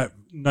then you got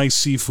nice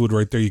seafood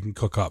right there you can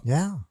cook up.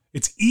 Yeah.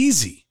 It's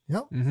easy.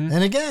 Yep.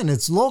 And again,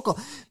 it's local.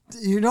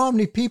 You know how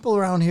many people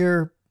around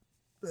here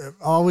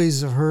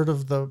always have heard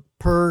of the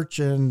perch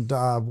and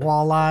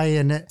walleye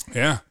and it?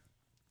 Yeah.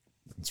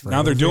 Right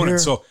now they're doing here. it.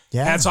 So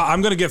that's all.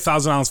 I'm going to get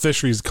 1,000 Ounce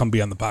Fisheries to come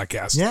be on the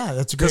podcast. Yeah,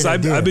 that's a great idea.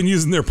 Because I've been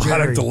using their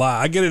product a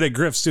lot. I get it at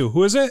Griff's too.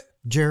 Who is it?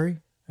 Jerry.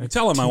 I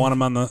tell him I want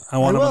him on the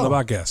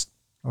podcast.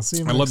 I'll see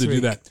him. I love to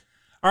do that.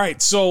 All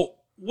right. So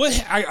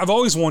I've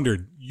always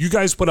wondered, you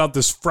guys put out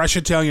this fresh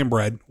Italian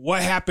bread.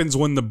 What happens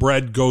when the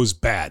bread goes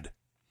bad?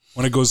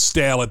 When it goes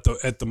stale at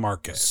the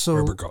market,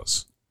 wherever it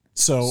goes.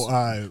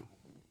 So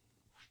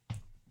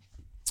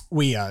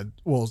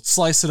we'll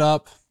slice it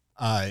up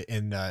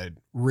and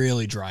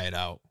really dry it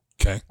out.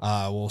 Okay.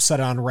 We'll set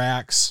it on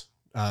racks,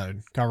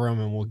 cover them,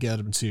 and we'll get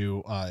them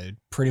to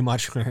pretty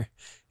much where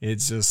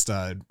it's just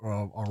a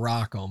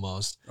rock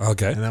almost.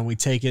 Okay. And then we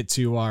take it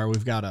to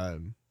we've got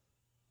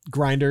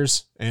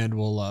grinders, and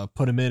we'll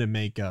put them in and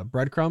make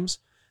breadcrumbs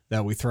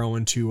that we throw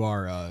into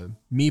our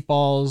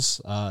meatballs,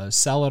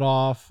 sell it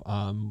off,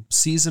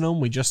 season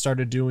them. We just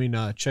started doing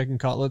chicken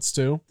cutlets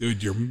too.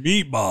 Dude, your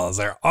meatballs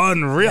are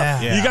unreal.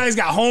 Yeah. You guys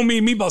got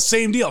homemade meatballs,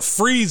 same deal.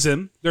 Freeze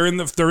them. They're in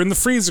the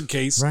freezer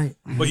case. Right.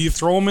 But you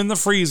throw them in the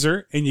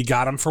freezer, and you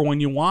got them for when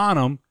you want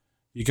them.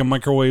 You can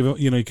microwave,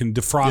 you can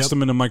defrost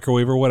them in the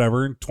microwave or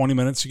whatever. In 20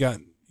 minutes, you got.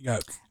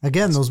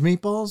 Again, those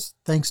meatballs,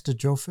 thanks to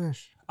Joe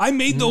Fish. I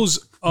made those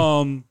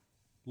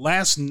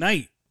last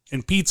night.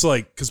 And Pete's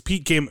like, because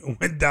Pete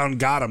went down and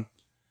got them,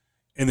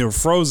 and they were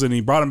frozen. He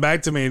brought them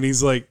back to me, and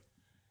he's like,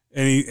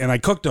 and I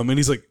cooked them, and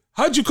he's like,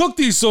 how'd you cook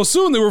these so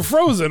soon? They were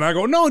frozen. I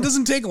go, no, it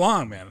doesn't take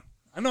long, man.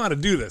 I know how to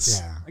do this.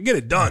 Yeah. I get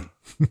it done.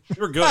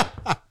 They're good.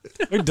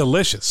 They're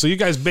delicious. So you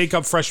guys bake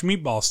up fresh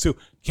meatballs too.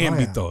 Can't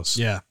beat those.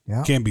 Yeah.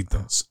 Can't beat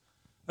those.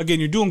 Again,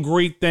 you're doing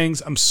great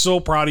things. I'm so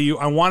proud of you.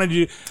 I wanted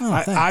you.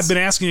 I've been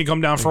asking you to come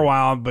down for a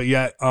while, but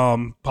yet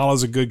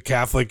Paula's a good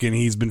Catholic, and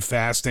he's been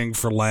fasting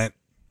for Lent.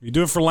 You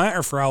do it for Lent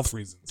or for health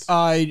reasons?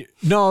 I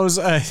did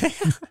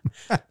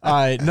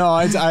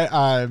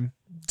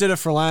it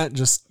for Lent.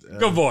 Just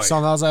good boy.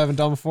 Something else I haven't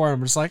done before.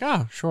 I'm just like,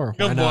 oh, sure.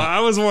 Good boy.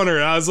 I was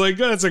wondering. I was like,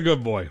 that's a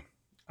good boy.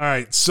 All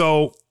right.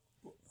 So,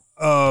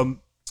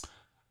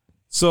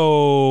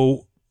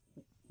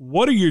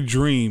 what are your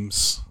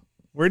dreams?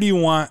 What do you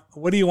want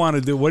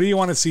to do? What do you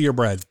want to see your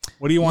bread?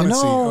 What do you want to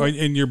see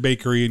in your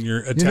bakery, in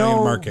your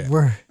Italian market? Go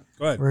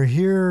ahead. We're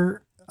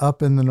here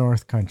up in the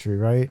North Country,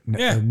 right?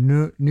 Yeah.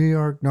 New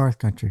York, North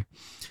Country.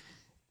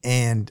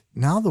 And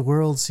now the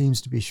world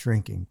seems to be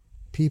shrinking.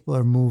 People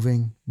are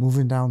moving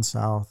down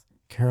south,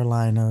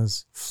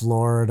 Carolinas,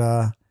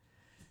 Florida,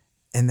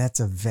 and that's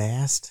a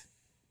vast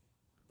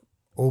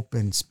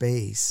open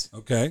space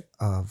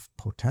of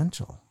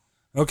potential.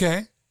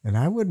 Okay. And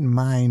I wouldn't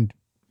mind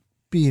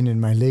being in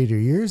my later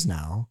years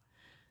now.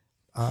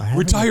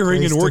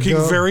 Retiring and working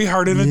very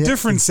hard in a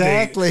different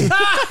exactly. state.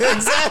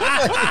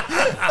 Exactly.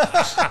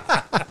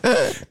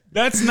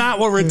 That's not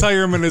what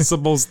retirement is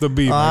supposed to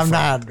be. I'm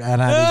not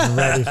even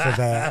ready for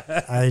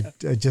that. I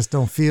just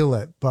don't feel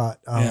it. But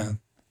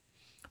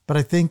but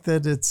I think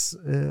that it's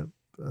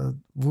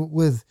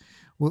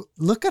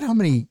look at how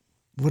many,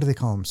 what do they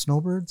call them,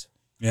 snowbirds?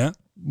 Yeah.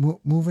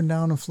 Moving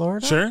down in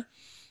Florida. Sure.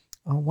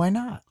 Why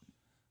not?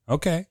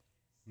 Okay.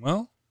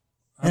 Well,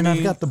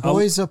 I've got the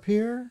boys up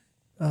here.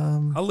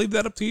 I'll leave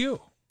that up to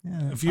you.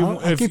 Yeah,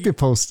 I'll keep you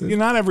posted.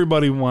 Not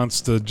everybody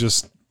wants to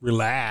just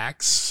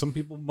relax. Some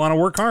people want to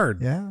work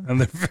hard. Yeah. And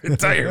they're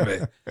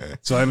retirement.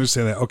 So I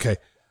understand that. Okay.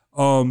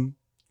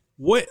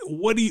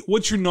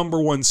 What's your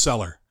number one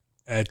seller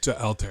at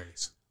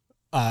Alteris?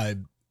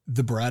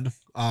 The bread.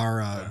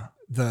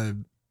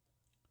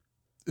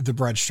 The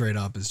bread straight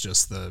up is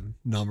just the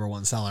number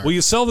one seller. Will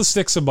you sell the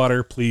sticks of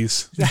butter,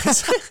 please?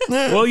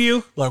 Will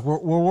you? Look,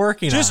 we're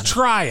working on it. Just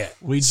try it.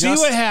 See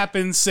what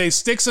happens. Say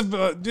sticks of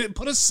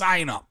put a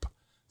sign up.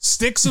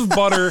 Sticks of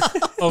butter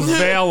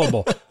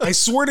available. I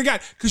swear to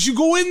God, because you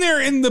go in there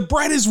and the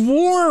bread is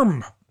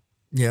warm.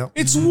 Yeah,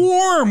 it's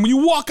warm.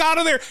 You walk out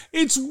of there,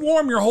 it's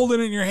warm. You're holding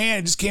it in your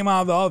hand. It just came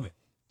out of the oven.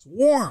 It's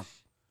warm.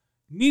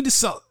 You need to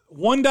sell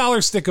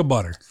 $1 stick of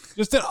butter.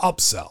 Just an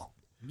upsell.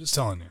 I'm just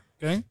telling you.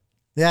 Okay.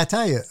 Yeah, I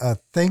tell you,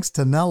 thanks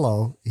to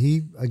Nello,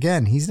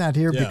 he's not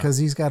here because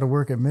he's got to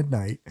work at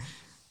midnight.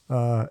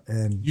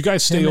 And you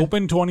guys stay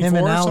open 24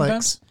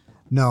 sometimes?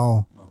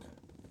 No. Okay.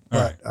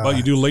 All right. Well,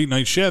 you do late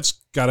night shifts.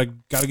 Gotta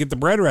get the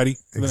bread ready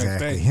for the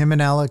next day. Him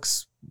and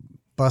Alex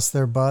bust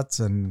their butts,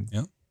 and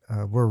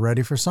we're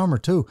ready for summer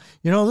too.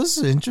 You know, this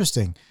is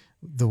interesting.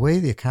 The way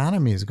the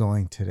economy is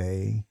going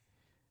today,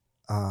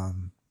 I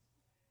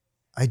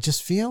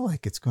just feel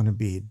like it's going to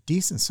be a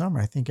decent summer.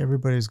 I think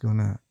everybody's going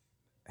to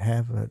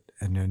have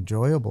an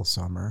enjoyable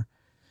summer.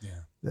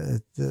 Yeah.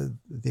 The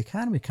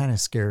economy kind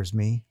of scares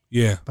me.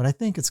 Yeah. But I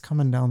think it's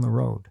coming down the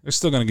road. They're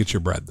still going to get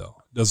your bread though.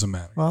 Doesn't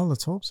matter. Well,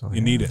 let's hope so.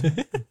 You need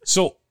it.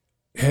 So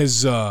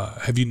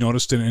have you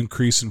noticed an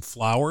increase in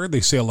flour?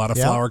 They say a lot of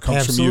flour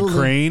comes from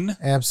Ukraine.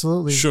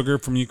 Absolutely. Sugar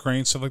from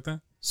Ukraine, stuff like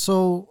that.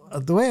 So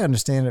the way I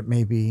understand it,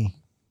 maybe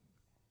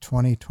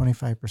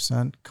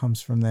 20-25%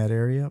 comes from that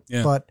area.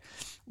 Yeah. But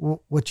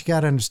what you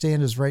got to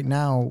understand is right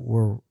now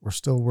we're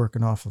still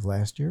working off of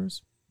last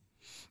year's.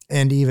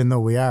 And even though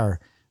we are,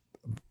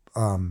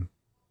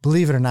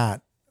 believe it or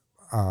not,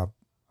 a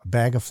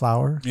bag of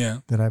flour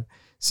that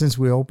since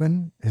we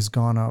opened has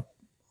gone up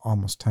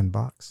almost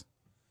 $10.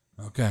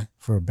 Okay.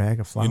 For a bag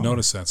of flour. You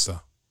notice that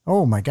stuff.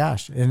 Oh my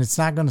gosh. And it's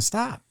not going to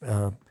stop.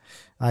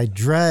 I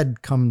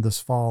dread come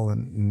this fall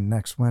and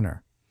next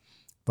winter,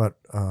 but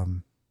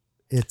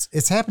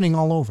it's happening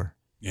all over.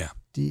 Yeah.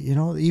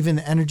 Even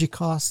the energy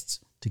costs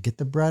to get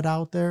the bread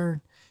out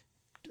there,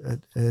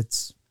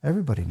 it's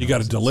everybody knows. You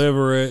got to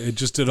deliver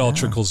it. It all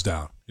trickles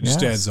down. It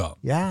just adds up.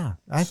 Yeah.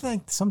 I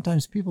think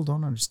sometimes people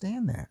don't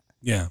understand that.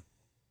 Yeah.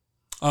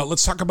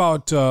 Let's talk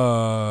about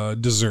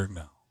dessert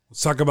now.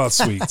 Let's talk about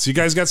sweets. You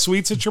guys got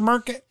sweets at your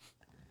market?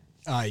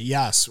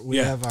 Yes. We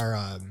have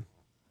our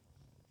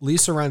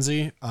Lisa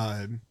Renzi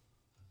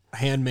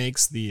hand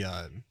makes the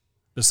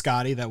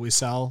biscotti that we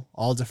sell,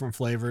 all different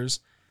flavors.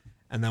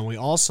 And then we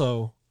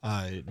also,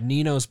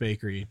 Nino's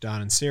Bakery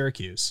down in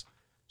Syracuse.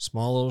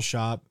 Small little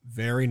shop,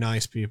 very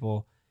nice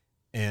people.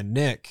 And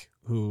Nick,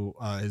 who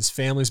his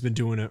family's been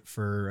doing it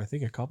for, I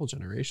think, a couple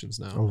generations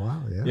now. Oh,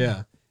 wow.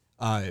 Yeah.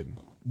 Yeah.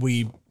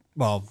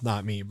 Well,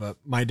 not me, but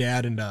my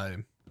dad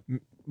and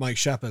Mike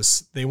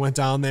Shepis, they went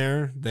down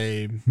there.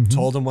 They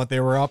told him what they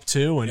were up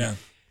to. And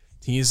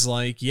he's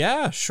like,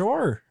 yeah,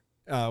 sure.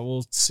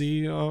 We'll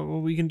see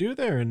what we can do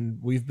there. And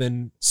we've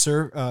been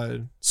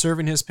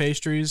serving his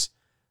pastries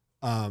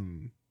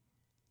pretty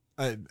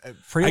much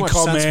since we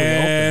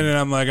opened. And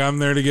I'm like, I'm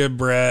there to get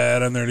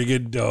bread. I'm there to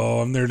get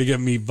dough. I'm there to get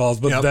meatballs.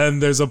 But then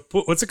there's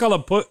what's it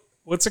called?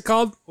 What's it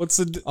called? What's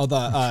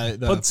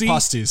the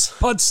pasties.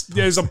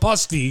 There's a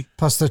pasty.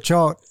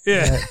 Pastachot.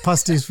 Yeah.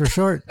 Pasties for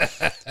short.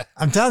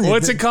 I'm telling you.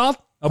 What's it called?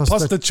 A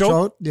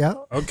pastachot? Yeah.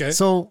 Okay.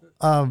 So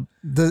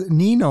the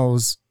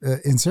Nino's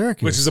in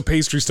Syracuse, which is a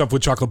pastry stuffed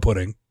with chocolate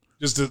pudding.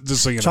 Just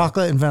so you know.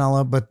 Chocolate and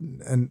vanilla, but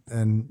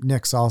and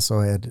Nick's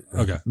also had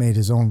made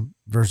his own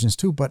versions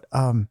too. But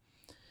I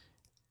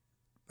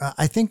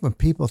think when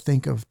people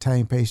think of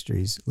Italian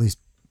pastries, at least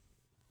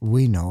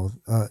we know,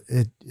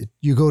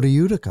 you go to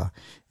Utica,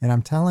 and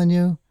I'm telling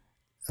you,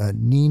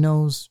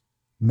 Nino's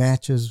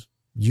matches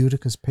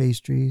Utica's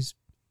pastries.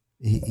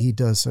 He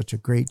does such a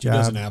great job. He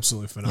does an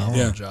absolutely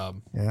phenomenal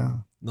job. Yeah.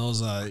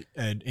 Those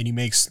and he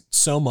makes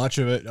so much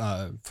of it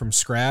from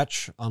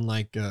scratch,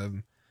 unlike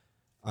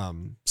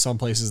some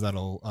places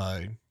that'll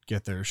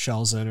get their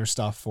shells in or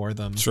stuff for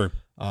them. Sure.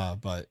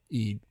 But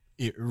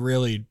it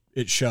really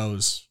it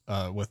shows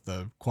with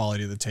the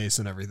quality of the taste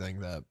and everything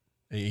that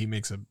he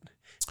makes a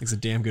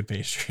damn good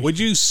pastry. Would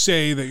you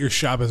say that your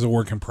shop is a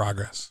work in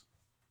progress?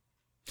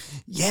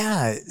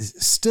 Yeah,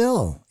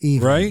 still,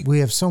 even. Right? We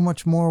have so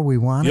much more we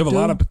want to do. You have a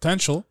lot of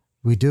potential.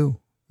 We do.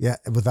 Yeah,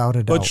 without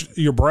a doubt. But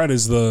your bread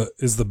is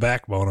the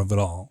backbone of it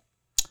all.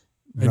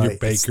 And your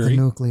bakery. It's the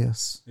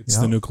nucleus. It's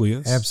the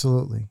nucleus.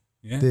 Absolutely.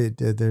 Yeah.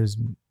 There's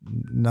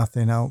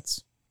nothing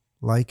else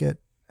like it,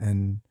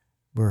 and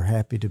we're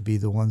happy to be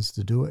the ones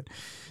to do it.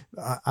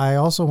 I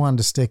also wanted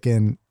to stick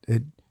in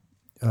it.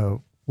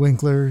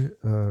 Winkler,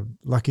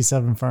 Lucky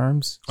 7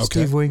 Farms, Okay.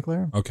 Steve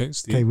Winkler. Okay,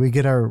 Steve. Okay, we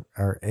get our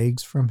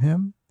eggs from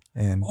him.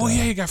 And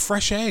yeah, you got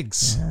fresh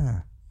eggs.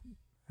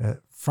 Yeah.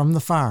 From the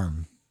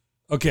farm.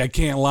 Okay, I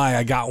can't lie.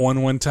 I got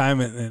one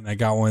time, and I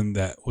got one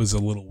that was a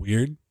little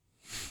weird.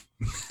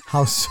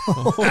 How so?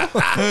 All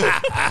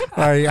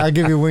right, I'll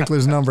give you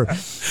Winkler's number.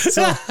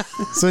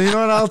 So you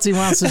know what else he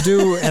wants to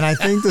do, and I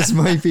think this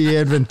might be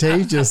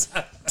advantageous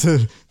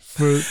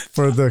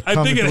for the.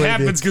 I think it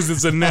happens because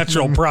it's a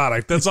natural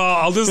product. That's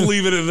all. I'll just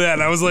leave it at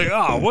that. I was like,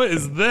 oh, what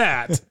is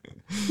that?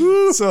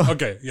 So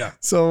okay, yeah.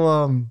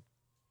 So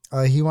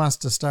he wants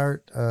to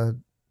start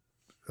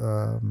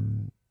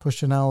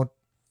pushing out.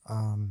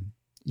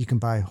 You can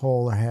buy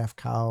whole or half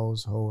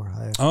cows, whole or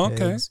half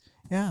pigs. Okay.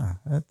 Yeah,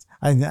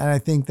 I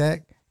think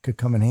that could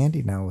come in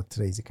handy now with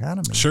today's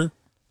economy. Sure.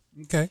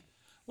 Okay.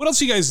 What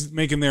else are you guys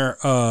making there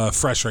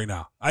fresh right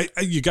now?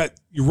 You got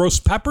your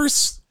roast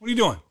peppers? What are you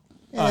doing?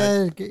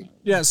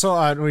 Yeah,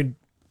 so we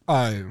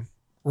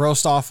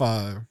roast off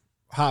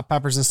hot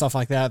peppers and stuff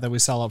like that we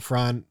sell up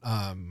front,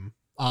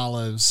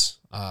 olives,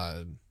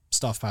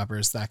 stuffed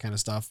peppers, that kind of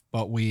stuff.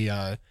 But we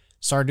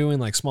started doing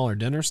like smaller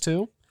dinners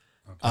too.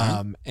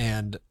 Okay.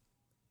 And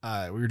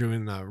we were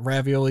doing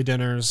ravioli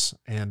dinners,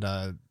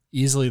 and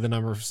easily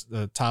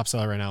the top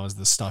seller right now is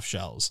the stuffed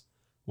shells,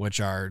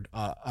 which are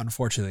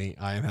unfortunately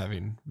I am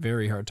having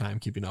very hard time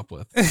keeping up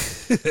with.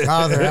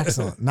 Oh, they're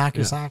excellent. Knock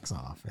your socks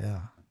off. Yeah.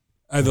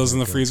 Are those in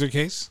the freezer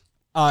case?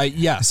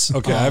 Yes.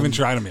 Okay, I haven't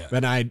tried them yet.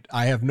 But I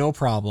have no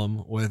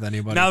problem with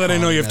anybody. Now that I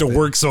know you have to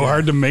work so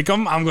hard to make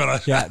them, I'm gonna.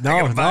 Yeah.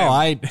 No.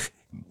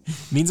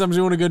 Means I'm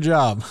doing a good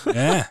job.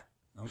 Yeah.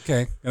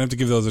 Okay. Gonna have to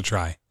give those a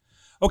try.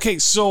 Okay,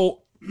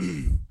 so,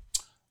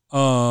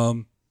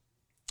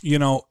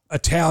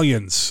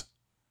 Italians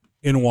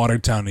in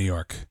Watertown, New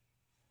York.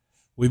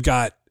 We've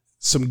got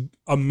some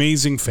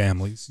amazing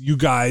families. You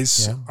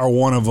guys are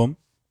one of them.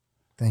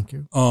 Thank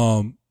you.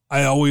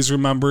 I always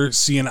remember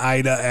seeing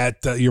Ida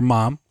at your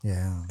mom.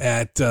 Yeah.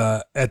 At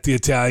the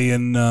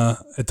Italian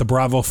at the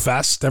Bravo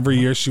Fest every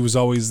year. She was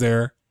always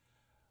there,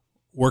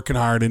 working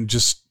hard and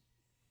just.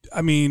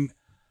 I mean,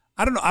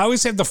 I don't know. I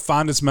always have the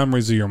fondest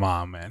memories of your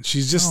mom, man.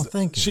 She's just.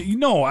 Thank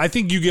you. I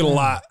think you get a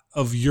lot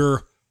of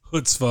your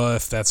chutzpah,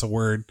 if that's a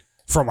word,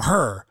 from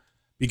her,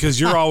 because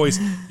you're always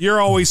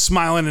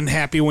smiling and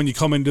happy when you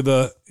come into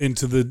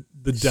the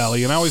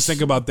deli, and I always think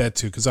about that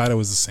too, because Ida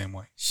was the same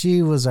way.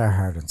 She was our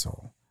heart and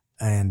soul.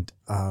 And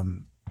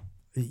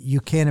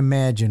you can't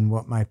imagine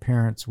what my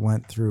parents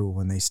went through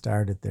when they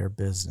started their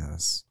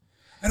business.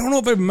 I don't know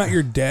if I've met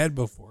your dad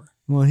before.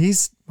 Well,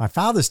 my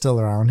father's still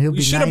around.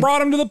 You should have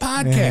brought him to the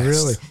podcast. Yeah,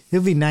 really.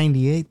 He'll be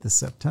 98 this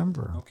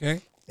September.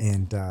 Okay.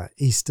 And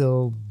he's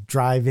still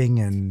driving,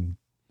 and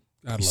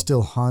he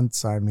still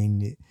hunts. I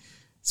mean,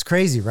 it's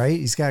crazy, right?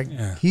 He's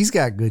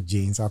got good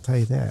genes, I'll tell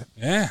you that.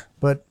 Yeah.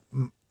 But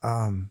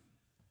when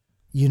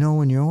you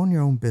own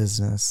your own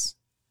business,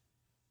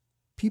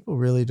 people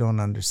really don't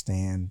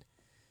understand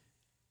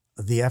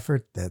the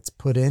effort that's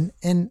put in,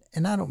 and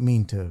I don't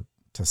mean to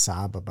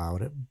sob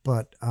about it,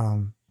 but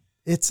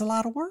it's a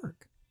lot of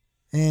work,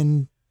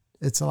 and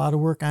it's a lot of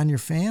work on your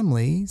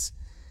families.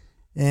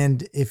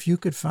 And if you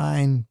could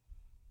find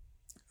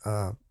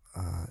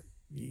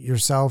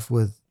yourself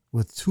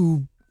with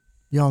two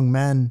young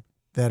men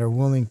that are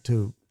willing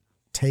to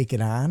take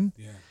it on,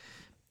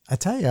 I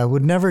tell you, I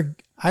would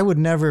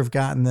never have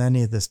gotten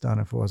any of this done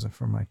if it wasn't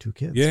for my two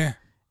kids. Yeah.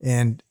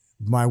 And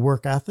my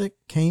work ethic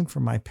came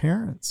from my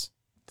parents,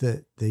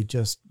 that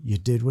you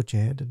did what you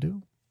had to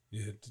do.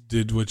 You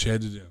did what you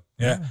had to do.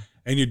 Yeah.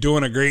 And you're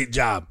doing a great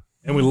job,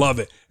 and we love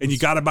it. And you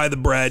got to buy the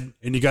bread,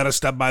 and you got to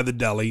stop by the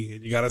deli,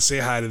 and you got to say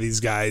hi to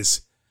these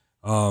guys,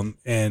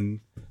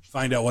 and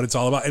find out what it's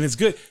all about. And it's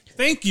good.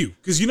 Thank you.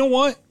 Because you know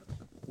what?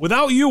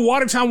 Without you,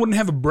 Watertown wouldn't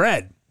have a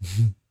bread.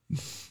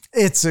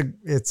 It's the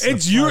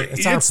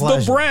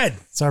bread.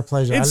 It's our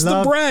pleasure. It's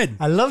the bread.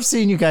 I love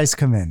seeing you guys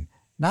come in.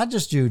 Not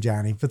just you,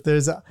 Johnny, but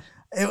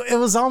it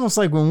was almost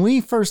like when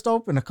we first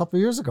opened a couple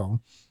of years ago,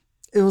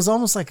 it was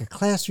almost like a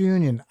class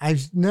reunion.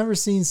 I've never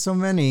seen so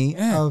many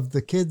of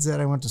the kids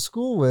that I went to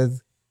school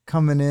with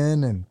coming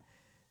in, and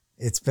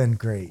it's been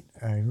great.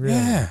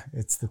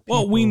 It's the people.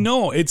 Well, we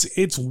know it's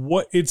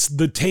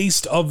the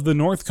taste of the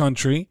North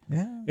Country,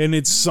 and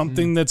it's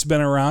something that's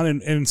been around,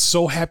 and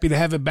so happy to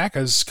have it back.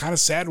 I was kind of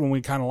sad when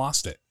we kind of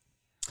lost it,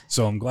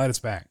 so I'm glad it's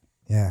back.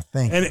 Yeah,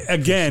 thank you. And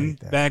again,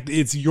 back,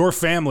 it's your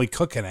family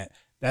cooking it.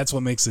 That's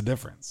what makes the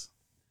difference.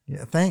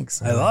 Yeah,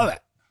 thanks. I love it.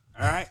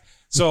 All right.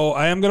 So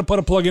I am going to put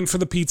a plug in for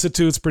the pizza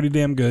too. It's pretty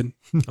damn good.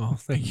 Oh,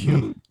 thank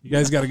you. You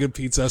guys got a good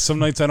pizza. Some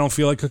nights I don't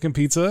feel like cooking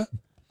pizza.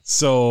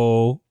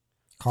 So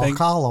Call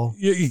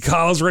Callo.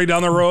 Callo's right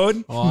down the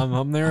road. Oh,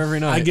 I'm there every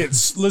night.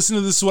 Listen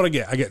to this is what I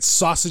get. I get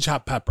sausage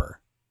hot pepper,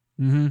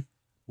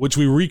 which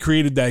we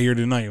recreated that here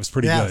tonight. It was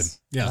pretty good.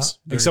 Yes.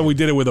 Except we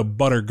did it with a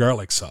butter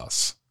garlic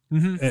sauce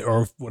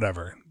or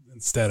whatever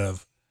instead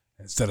of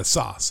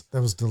sauce.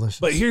 That was delicious.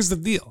 But here's the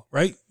deal,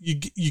 right?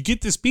 You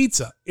get this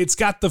pizza. It's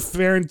got the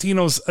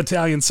Ferentino's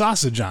Italian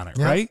sausage on it,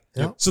 right?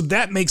 Yep. So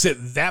that makes it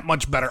that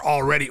much better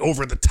already,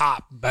 over the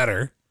top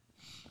better.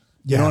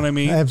 You know what I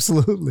mean?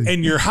 Absolutely.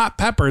 And your hot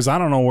peppers, I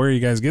don't know where you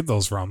guys get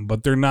those from,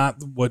 but they're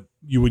not what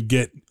you would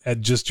get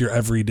at just your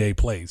everyday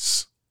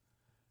place.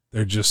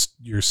 They're just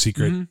your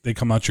secret. They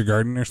come out your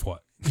garden. There's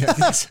what?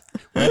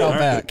 Right out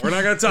back. We're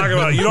not going to talk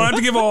about it. You don't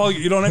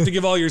have to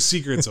give all your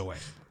secrets away.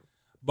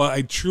 But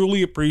I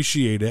truly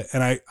appreciate it.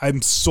 And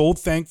I'm so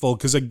thankful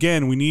because,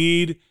 again, we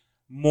need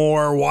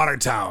more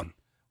Watertown.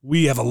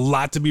 We have a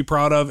lot to be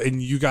proud of, and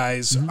you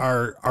guys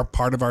are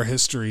part of our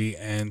history.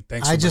 And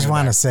thanks for I just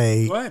want to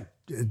say, go ahead.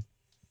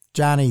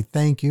 Johnny,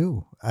 thank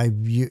you.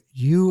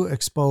 You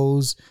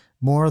expose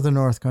more of the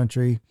North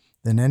Country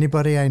than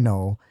anybody I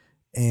know.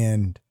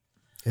 And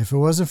if it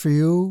wasn't for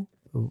you,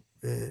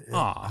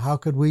 how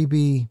could we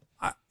be?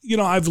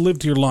 I've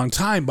lived here a long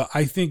time, but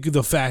I think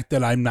the fact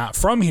that I'm not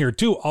from here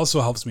too also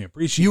helps me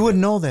appreciate it. You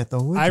wouldn't know that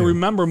though, would you? I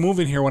remember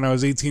moving here when I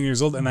was 18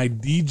 years old, and I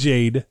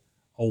DJ'd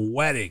a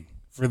wedding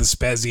for the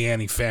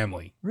Spaziani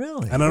family.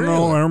 Really? I don't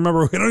know. I don't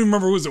even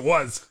remember whose it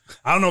was.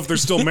 I don't know if they're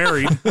still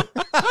married.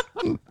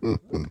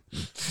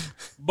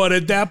 But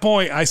at that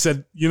point, I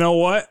said, you know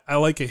what? I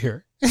like it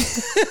here.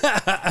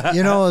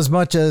 As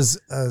much as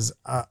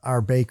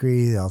our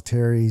bakery, the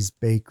Alteris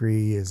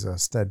bakery, is a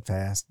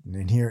steadfast,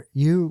 and here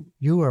you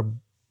are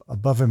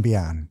above and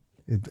beyond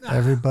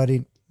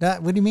everybody.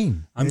 What do you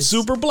mean? I'm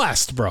super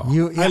blessed, bro.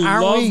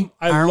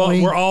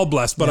 We're all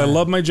blessed, but I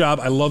love my job.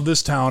 I love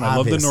this town. I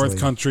love the North Obviously.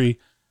 Country,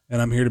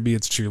 and I'm here to be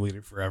its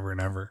cheerleader forever and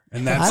ever.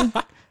 And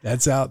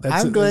that's out.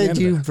 That's I'm glad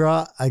you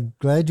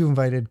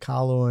invited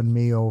Callo and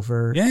me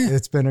over. Yeah.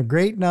 It's been a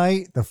great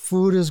night. The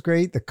food is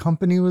great. The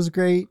company was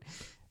great.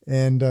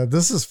 And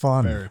this is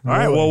fun. All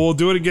right. Well, we'll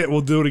do it again.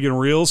 We'll do it again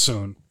real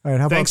soon. All right.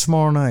 How about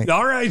tomorrow night?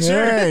 All right.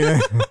 Sure. Yeah.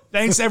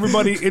 Thanks,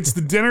 everybody. It's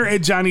the Dinner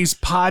at Johnny's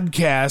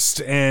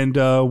podcast, and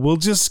we'll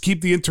just keep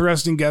the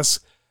interesting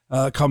guests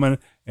coming,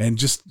 and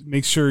just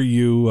make sure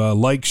you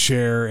like,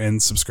 share,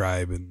 and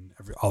subscribe, and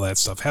all that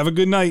stuff. Have a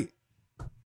good night.